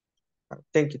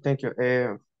 Thank you, thank you.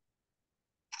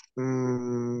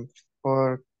 Mm,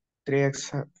 for three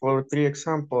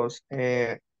examples,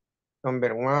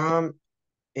 number one,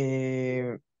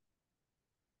 I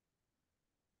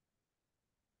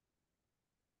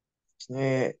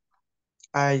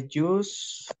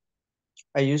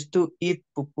used to eat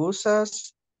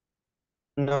pupusas.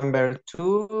 Number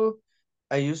two,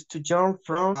 I used to jump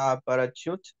from a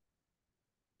parachute.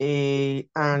 And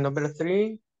number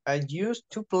three, I used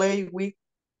to play with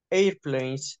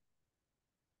airplanes.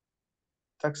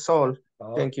 That's all.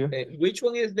 Thank you. Which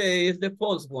one is the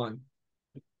false one?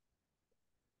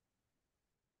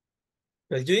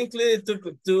 Because you included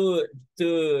two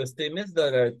statements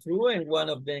that are true and one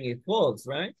of them is false,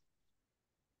 right?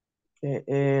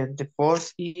 The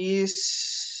false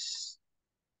is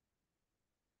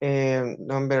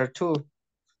number two.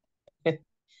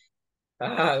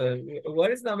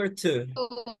 What is number two?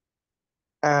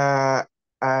 I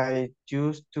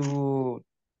used to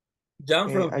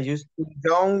jump from. I used to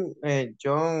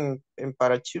jump in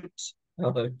parachutes.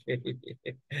 Okay.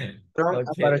 From a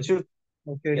parachute.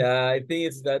 Okay. Yeah, I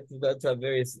think that's a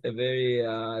very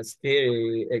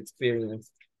scary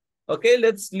experience. Okay,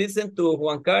 let's listen to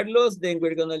Juan Carlos. Then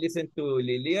we're gonna listen to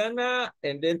Liliana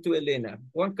and then to Elena.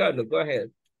 Juan Carlos, go ahead.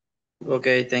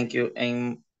 Okay, thank you.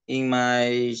 And in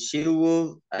my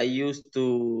childhood, I used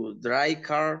to drive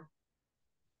car.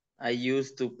 I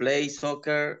used to play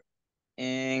soccer,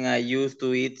 and I used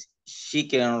to eat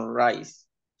chicken rice.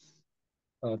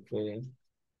 Okay.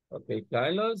 Okay,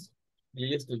 Carlos, you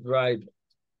used to drive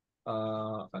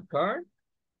a car?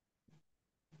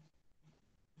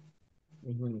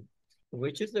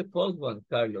 Which is the false one,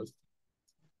 Carlos?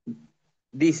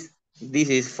 This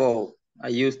is false. I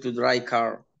used to drive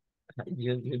car.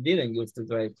 You didn't used to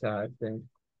drive car then.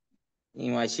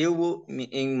 In my childhood,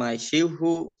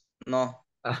 no.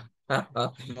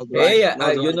 Hey,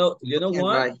 no you know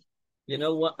what? drive. You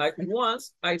know what?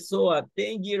 Once I saw a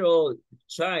 10-year-old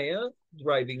child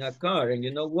driving a car, and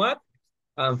you know what?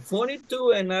 I'm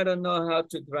 42 and I don't know how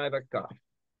to drive a car.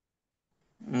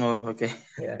 No, okay.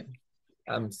 Yeah,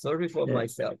 I'm sorry for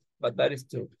myself, but that is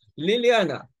true.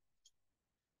 Liliana.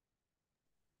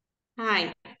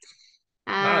 Hi.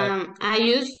 I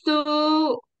used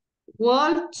to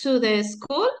walk to the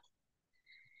school.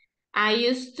 I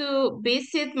used to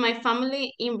visit my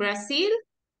family in Brazil.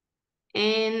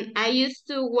 And I used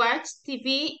to watch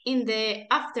TV in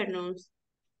the afternoons.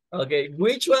 Okay,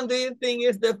 which one do you think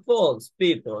is the false,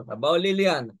 people, about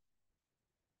Liliana?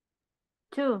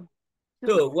 Two.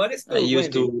 What is two, I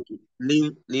used Wendy? to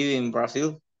live in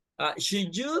Brazil. She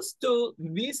used to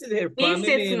visit her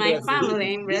family in my Brazil.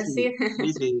 family in Brazil.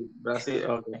 Visit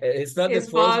Brazil, okay. Is that the It's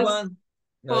first false. one?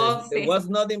 No, False. it was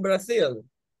not in Brazil.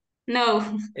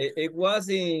 No. It was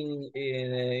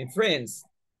in France.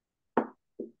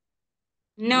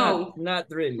 No. Not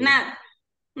really.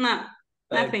 No,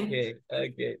 nothing.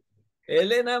 Okay.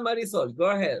 Elena Marisol,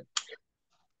 go ahead.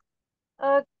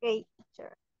 Okay,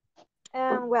 teacher.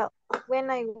 Well, when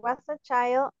I was a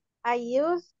child, I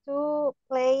used to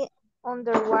play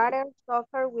underwater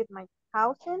soccer with my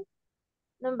cousin.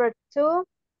 Number 2,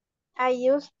 I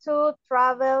used to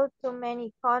travel to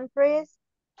many countries.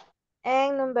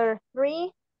 And number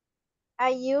 3, I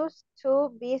used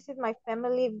to visit my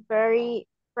family very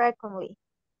frequently.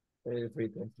 Very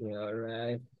frequently, all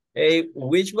right. Hey,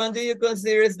 which one do you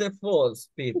consider is the false,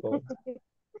 people?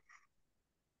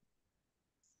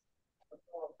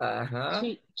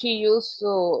 She used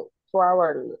to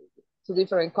travel to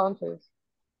different countries.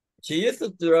 She used to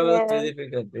travel to Yes.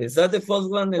 different countries. Is that the false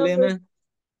one, Elena?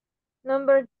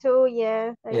 Number 2,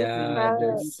 yes. I used to Yeah, the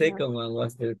travel. second one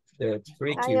was the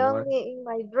tricky I one. only in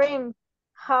my dreams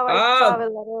how I Ah,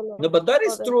 travel all no, but that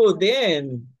is other true times.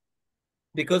 then.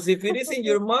 Because if it is in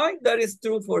your mind, that is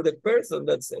true for the person.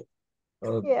 That's it.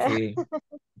 Yeah. Okay.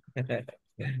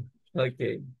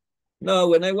 Okay. No,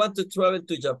 when I want to travel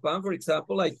to Japan, for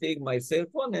example, I take my cell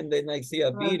phone and then I see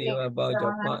a video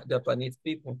about Japanese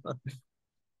people.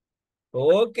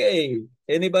 Okay.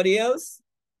 Anybody else?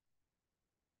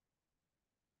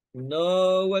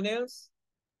 No one else?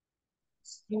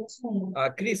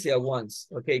 Crisia wants.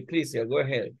 Okay, Crisia, go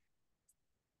ahead.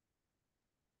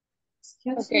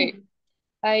 Okay.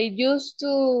 I used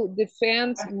to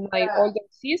defend my older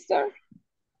sister.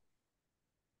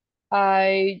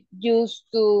 I used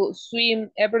to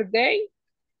swim every day.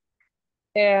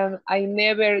 And I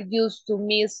never used to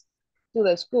miss to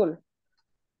the school.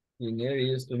 You never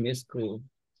used to miss school.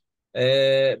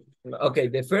 Okay,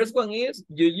 the first one is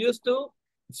you used to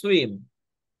swim.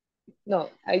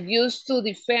 No, I used to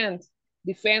defend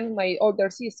my older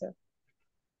sister.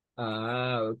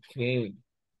 Ah, okay.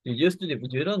 You used to,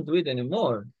 but you don't do it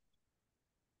anymore.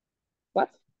 What?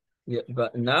 Yeah,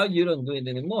 but now you don't do it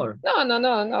anymore.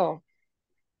 No.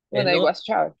 When I no, was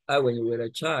child. when you were a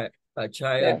child, Yes.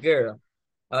 a girl.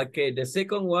 Okay, the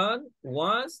second one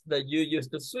was that you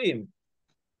used to swim.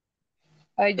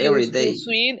 I used to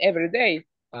swim every day.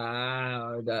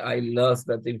 Ah, I lost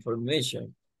that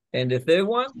information. And the third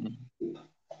one?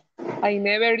 I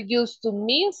never used to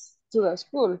miss to the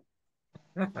school.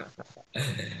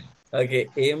 Okay,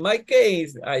 in my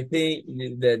case, I think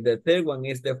the third one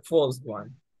is the false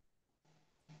one.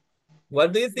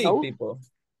 What do you think, people?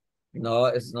 No,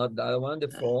 it's not that one, the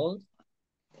false.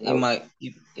 In my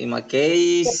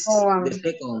case,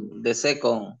 the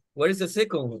second. What is the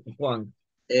second one?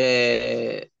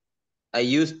 I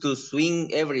used to swim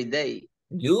every day.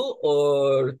 You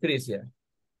or Tricia?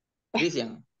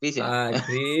 Christian. Ah,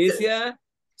 Tricia.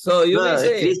 So you may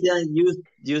say Christian used.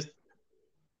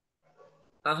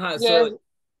 So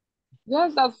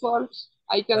yes, that's false.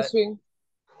 I can swim.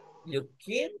 You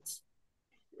can't?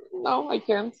 No, I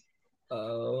can't.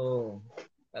 Oh,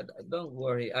 don't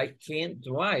worry. I can't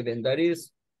drive, and that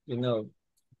is, that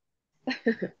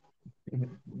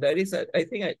is, I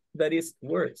think that is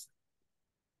worse.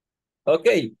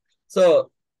 Okay,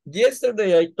 so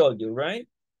yesterday I told you, right?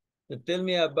 To tell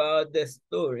me about the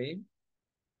story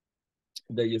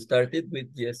that you started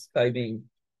with,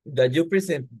 that you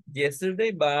present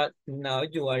yesterday, but now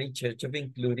you are in charge of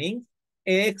including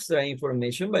extra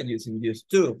information by using used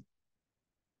to.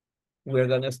 We're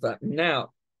gonna start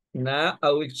now. Now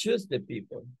I will choose the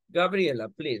people. Gabriela,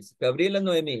 please. Gabriela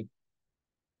Noemi.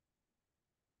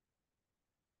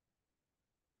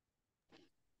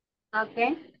 Ok.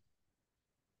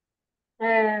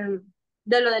 De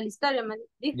lo de la historia me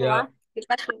dijo, Yeah. que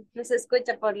casi no se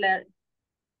escucha por la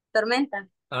tormenta.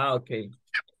 Ah, okay.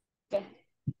 Okay.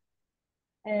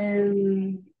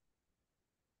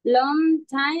 Long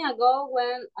time ago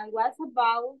when I was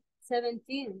about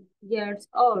 17 years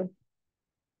old,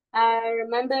 I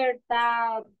remember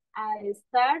that I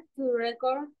started to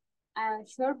record a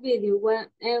short video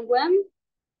when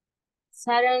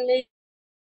suddenly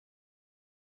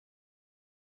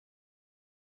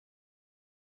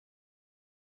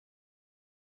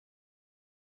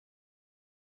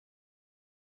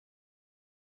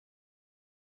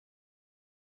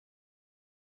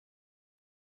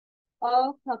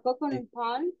of a coconut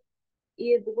palm.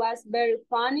 It was very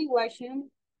funny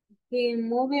watching him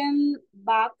moving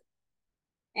back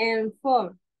and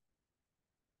forth.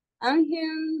 On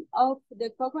him of the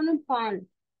coconut palm,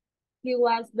 he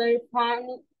was very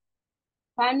funny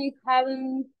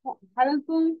having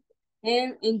fun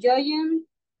and enjoying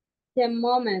the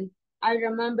moment. I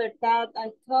remember that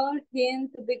I told him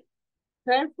to be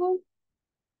careful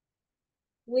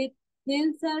with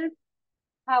himself.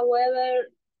 However,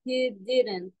 he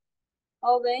didn't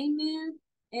obey me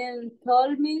and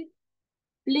told me,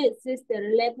 "Please, sister,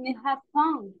 let me have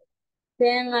fun."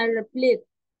 Then I replied,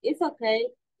 "It's okay.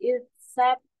 It's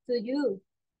up to you."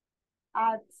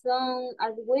 As soon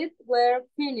as we were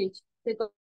finished, the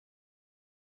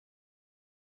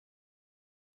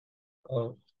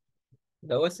Oh,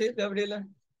 that was it, Gabriela?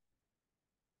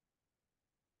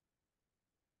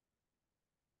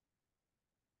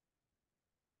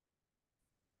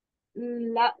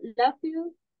 Laughed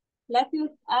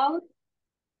out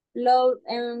loud,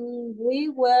 and we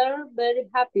were very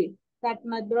happy that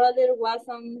my brother was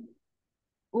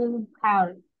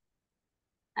unharmed.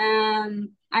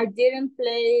 I didn't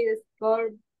play the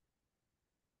sport.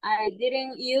 I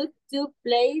didn't used to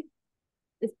play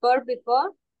the sport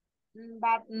before,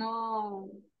 but no,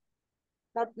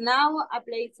 but now I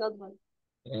play softball.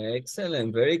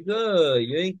 Excellent, very good.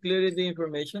 You included the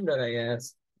information that I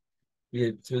asked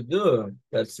you to do.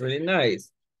 That's really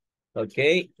nice.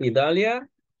 Okay, Idalia.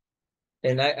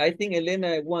 And I think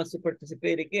Elena wants to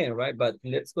participate again, right? But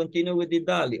let's continue with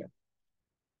Idalia.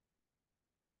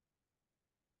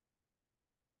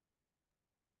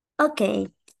 Okay.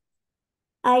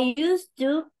 I used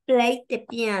to play the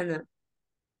piano.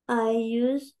 I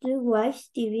used to watch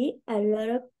TV a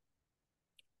lot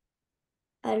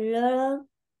of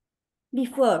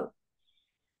before.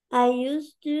 I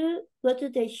used to go to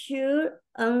the church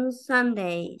on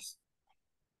Sundays.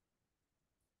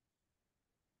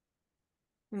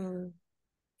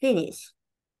 Finish.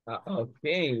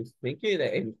 Okay, thank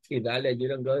you. Idalia, you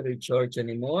don't go to church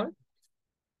anymore?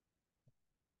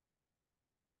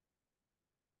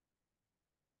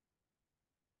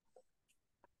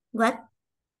 What?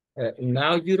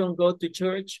 Now you don't go to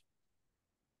church?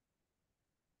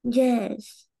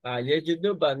 Yes. Yes, you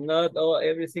do, but not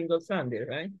every single Sunday,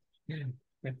 right?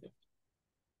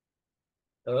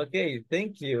 Okay,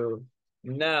 thank you.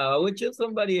 Now, I would choose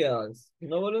somebody else.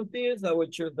 No volunteers, I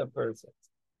would choose the person.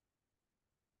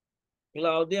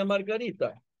 Claudia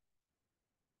Margarita.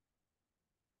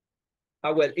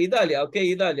 Well, Idalia.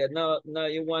 Okay, Idalia. Now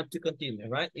you want to continue,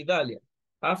 right? Idalia.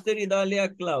 After Idalia,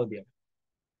 Claudia.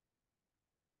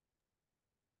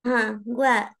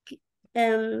 What?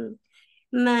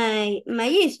 My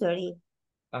history.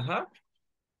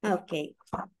 Okay.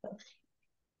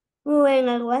 When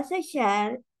I was a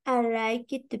child, I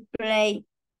liked to play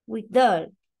with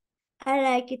dolls. I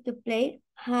liked to play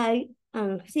hide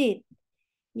and seek,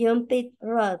 jumping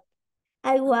rope.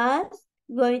 I was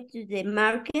going to the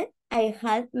market. I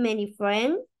had many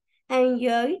friends. I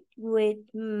enjoyed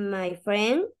with my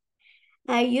friends.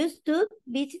 I used to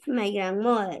visit my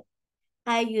grandmother.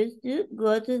 I used to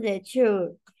go to the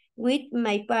church with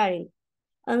my parents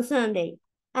on Sunday.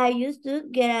 I used to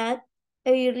get up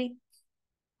early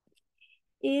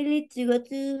to go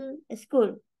to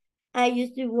school. I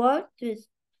used to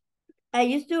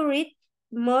read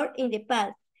more in the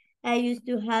past. I used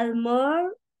to have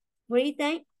more free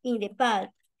time in the past.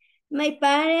 My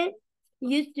parents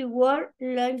used to work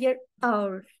longer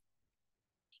hours.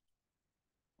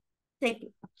 Thank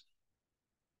you.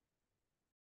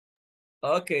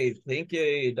 Okay, thank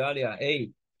you, Dalia. Hey,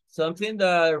 something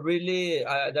that really,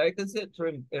 that I consider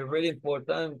really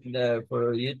important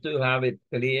for you to have it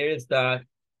clear is that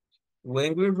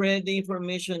when we read the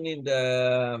information in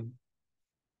the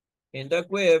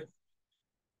web,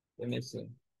 let me see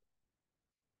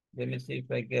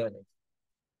if I get it.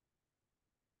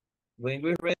 When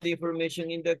we read the information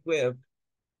in the web,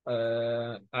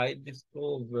 I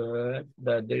discovered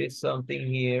that there is something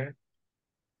here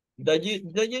that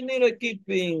you need to keep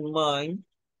in mind,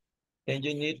 and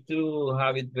you need to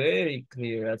have it very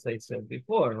clear, as I said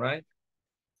before, right?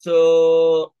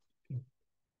 So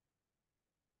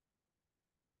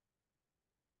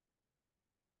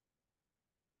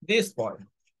this part,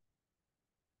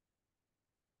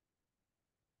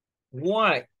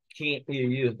 why can't you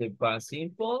use the past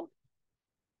simple?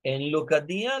 And look at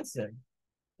the answer.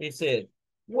 It said,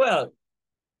 well,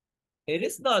 it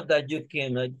is not that you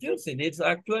cannot use it. It's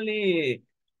actually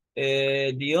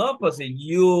the opposite.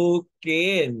 You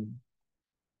can,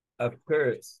 of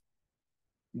course,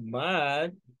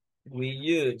 but we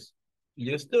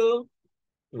used to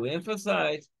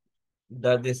emphasize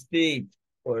that the state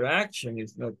or action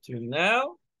is not true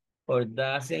now or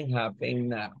doesn't happen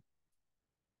now.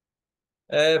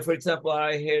 For example,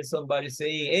 I hear somebody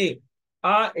saying, hey,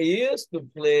 I used to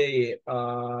play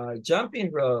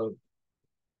jumping rope.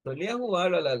 Solía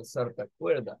jugar al alzar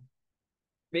cuerda.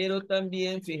 Pero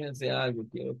también, fíjense algo,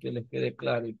 quiero que les quede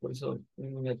claro, y por eso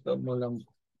me tomo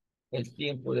el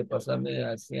tiempo de pasarme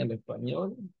así al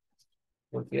español,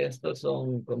 porque estos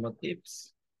son como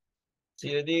tips.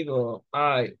 Si yo digo,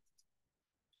 I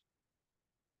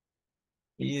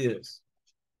used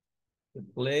to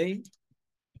play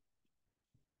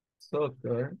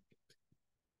soccer,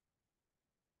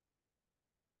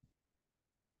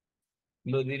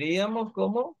 lo diríamos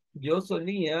como yo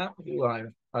solía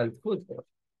jugar al fútbol.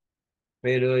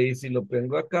 Pero y si lo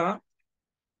pongo acá,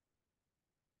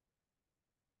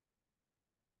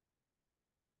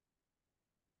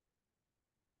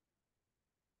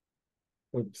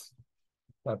 Oops,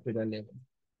 capital letter.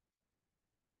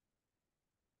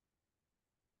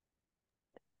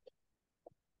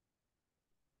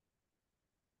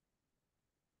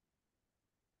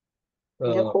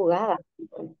 Yo jugaba.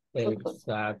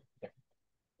 Exacto.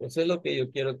 Eso es lo que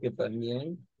yo quiero que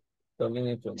también tomen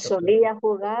en cuenta. Solía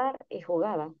jugar y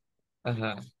jugaba.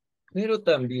 Ajá. Pero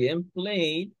también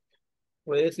play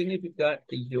puede significar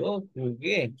yo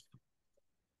jugué.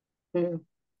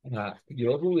 Ajá.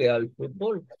 Yo jugué al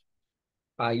fútbol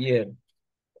ayer.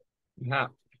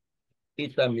 Ajá. Y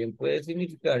también puede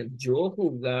significar yo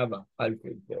jugaba al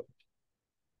fútbol.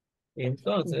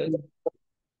 Entonces,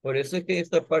 por eso es que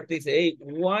esta parte dice, hey,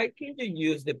 why can't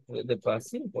you use the past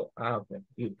simple? Ah, okay.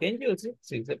 You can use it,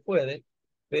 sí se puede,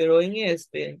 pero en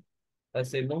este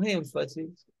hacemos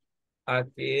énfasis a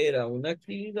que era una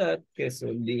actividad que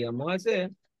solíamos hacer,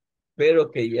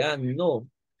 pero que ya no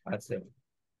hacemos.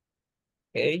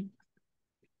 Okay?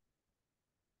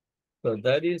 So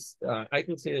that is, I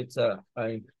consider it's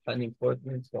an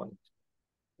important point.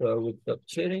 So we'll stop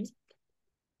sharing.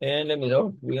 And let me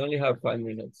know, we only have 5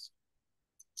 minutes.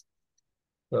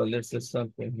 So let's do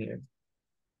something here.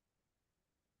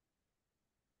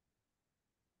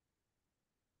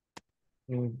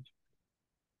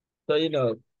 So,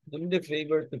 do me the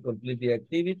favor to complete the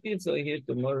activity. So here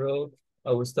tomorrow,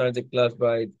 I will start the class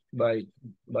by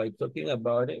talking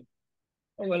about it.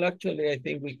 Oh, well, actually, I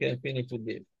think we can finish with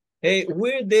this. Hey,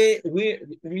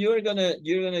 you're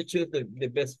gonna choose the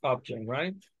best option,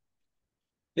 right?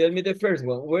 Tell me the first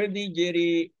one. Where did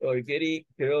Jerry or Gary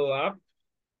grow up?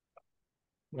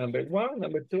 Number 1,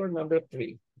 number 2, or number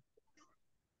 3?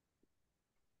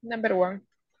 Number 1.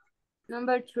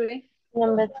 Number 3.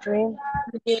 Number 3.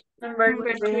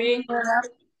 Number 3.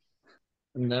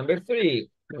 Number 3.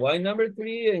 Why number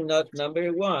 3 and not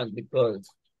number 1? Because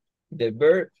the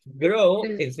verb grow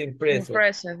is in present. In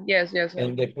present, yes.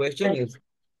 And the question is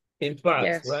in past,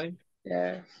 yes. right?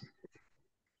 Yes.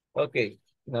 Okay.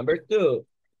 Number 2.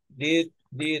 Did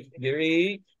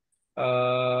Gary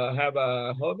have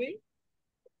a hobby?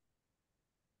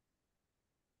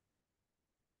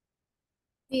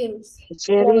 Yes.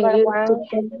 Jerry used to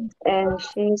paint and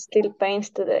she still paints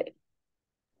today.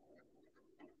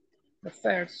 The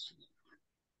first.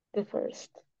 The first.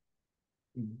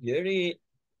 Jerry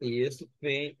used to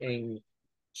paint and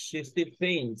she still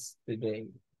paints today.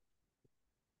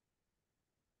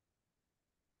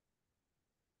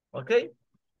 Okay.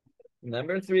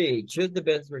 Number 3, choose the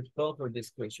best response for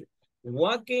this question.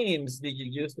 What games did you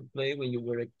used to play when you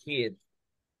were a kid?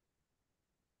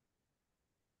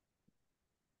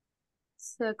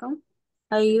 Second,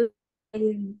 I used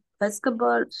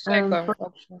basketball Second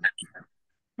option.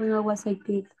 when I was a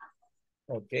kid.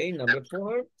 Okay, number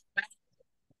 4.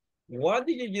 What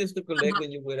did you used to collect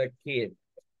when you were a kid?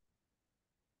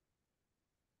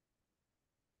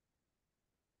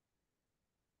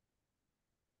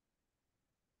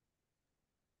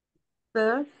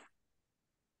 Person.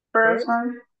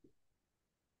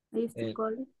 I used to call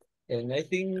it. And I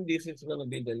think this is going to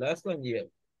be the last one yet.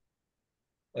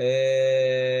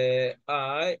 I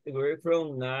work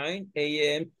from 9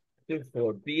 a.m. to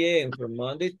 4 p.m. from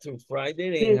Monday to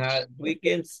Friday and have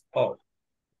weekends off.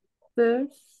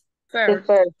 First.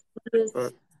 First.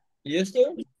 Yes,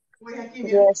 sir?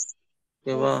 Yes.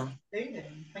 ¿Qué va?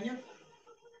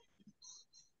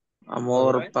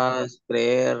 Amor, paz,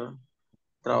 creer,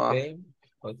 trabajo.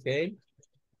 Okay.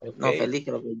 No, feliz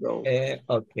creo que yo.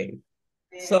 Okay.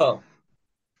 So,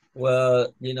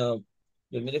 well, do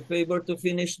me the favor to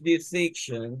finish this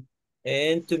section.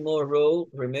 And tomorrow,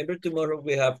 remember tomorrow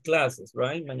we have classes,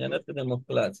 right? Mañana tenemos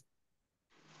clases.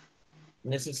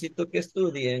 Necesito que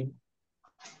estudien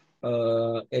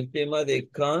el tema de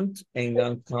count and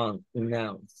uncount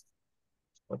nouns.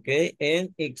 Okay,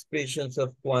 and expressions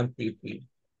of quantity.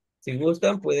 Si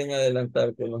gustan, pueden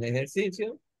adelantar con los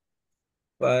ejercicios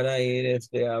para ir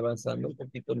avanzando un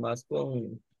poquito más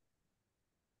con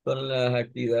las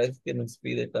actividades que nos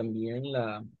pide también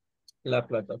la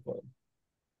plataforma.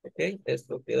 Ok,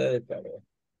 esto queda de tarea.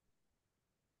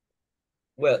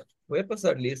 Well, voy a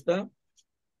pasar lista.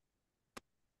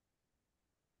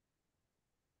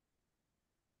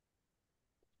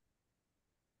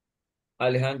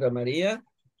 Alejandra María.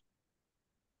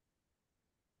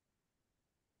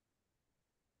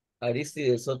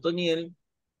 Aristides Otoniel.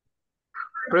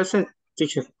 Present,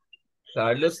 teacher.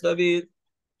 Carlos David.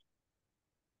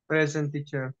 Present,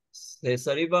 teacher.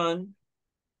 César Iván.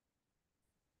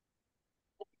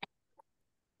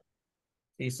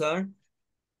 César.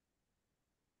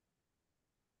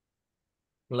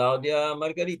 Claudia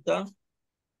Margarita.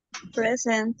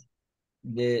 Present.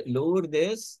 De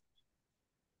Lourdes.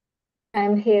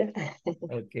 I'm here.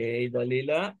 Okay,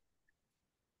 Dalila.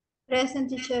 Present,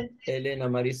 teacher. Elena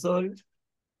Marisol.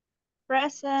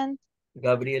 Present.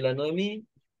 Gabriela Noemi.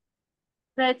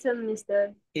 Present,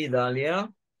 mister. Idalia.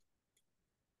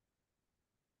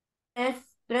 Yes,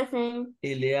 present.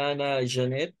 Ileana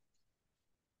Janet.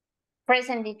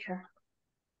 Present, teacher.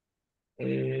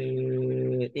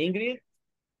 Ingrid.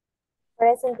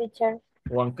 Present, teacher.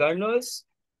 Juan Carlos.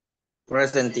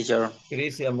 Present, teacher.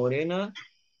 Crisia Morena.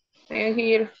 I'm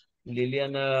here.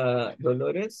 Liliana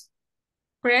Dolores.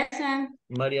 Present.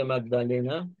 María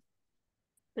Magdalena.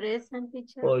 Present,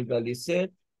 teacher. Olga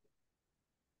Lisset.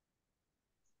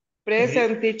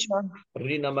 Present, teacher.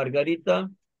 Rina Margarita.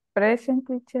 Present,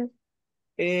 teacher.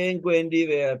 And Wendy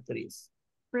Beatriz.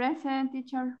 Present,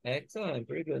 teacher. Excellent,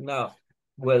 very good. Now,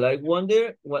 well, I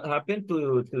wonder what happened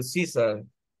to Cesar.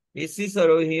 Is Cesar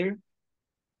over here?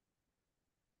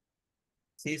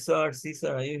 Cesar,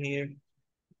 are you here?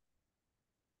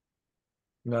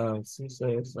 No,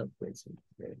 Cesar is not present.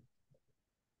 Okay.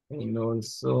 And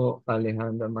also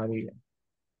Alejandra Maria.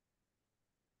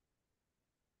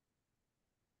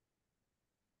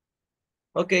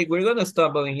 Okay, we're gonna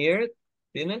stop over here.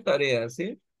 Tienen tarea,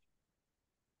 ¿sí?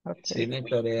 Okay. Tienen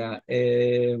tarea.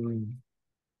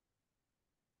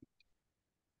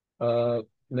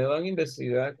 Me van a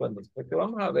investigar porque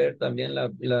vamos a ver también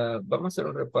vamos a hacer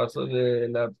un repaso de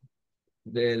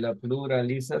la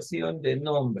pluralización de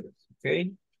nombres,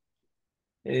 ¿ok?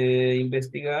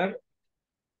 Investigar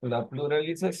la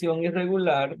pluralización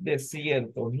irregular de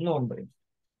ciertos nombres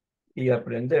y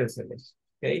aprendérselos,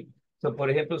 ¿ok? So,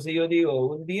 por ejemplo, si yo digo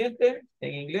un diente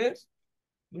en inglés,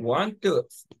 one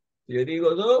tooth. Si yo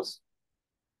digo dos,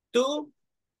 two,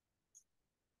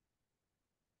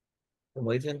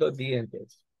 como dicen dos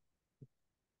dientes.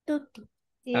 Two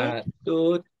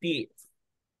Teeth.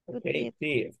 Ok,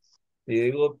 teeth. Si yo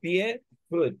digo pie,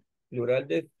 foot. Plural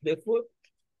de foot.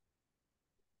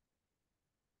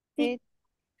 Feet.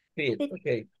 Feet,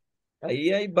 ok.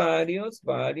 Ahí hay varios,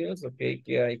 ok,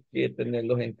 que hay que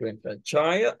tenerlos en cuenta.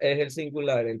 Child es el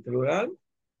singular, el plural.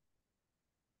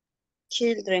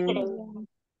 Children.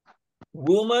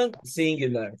 Woman,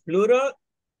 singular. Plural.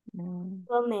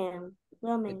 Women.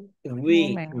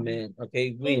 Women,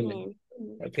 okay, women.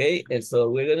 Okay, and so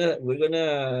we're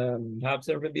gonna have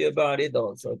some review about it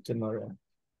also tomorrow.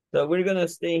 So we're gonna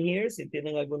stay here. Si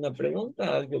tienen alguna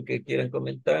pregunta, algo que quieran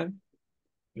comentar,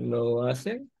 lo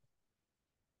hacen.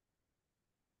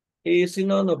 Y si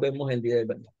no, nos vemos el día de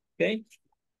mañana. Okay.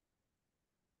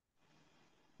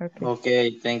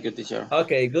 Okay, thank you, teacher.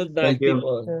 Okay, good night, Thank you.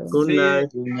 people. Good See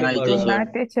night. you Good night, tomorrow. Good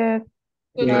night, teacher.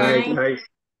 Good night, night. guys.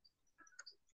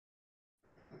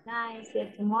 Nice. See you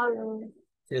tomorrow.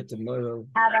 See you tomorrow.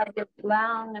 Have a good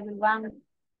one, everyone.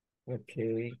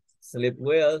 Okay. Sleep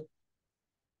well.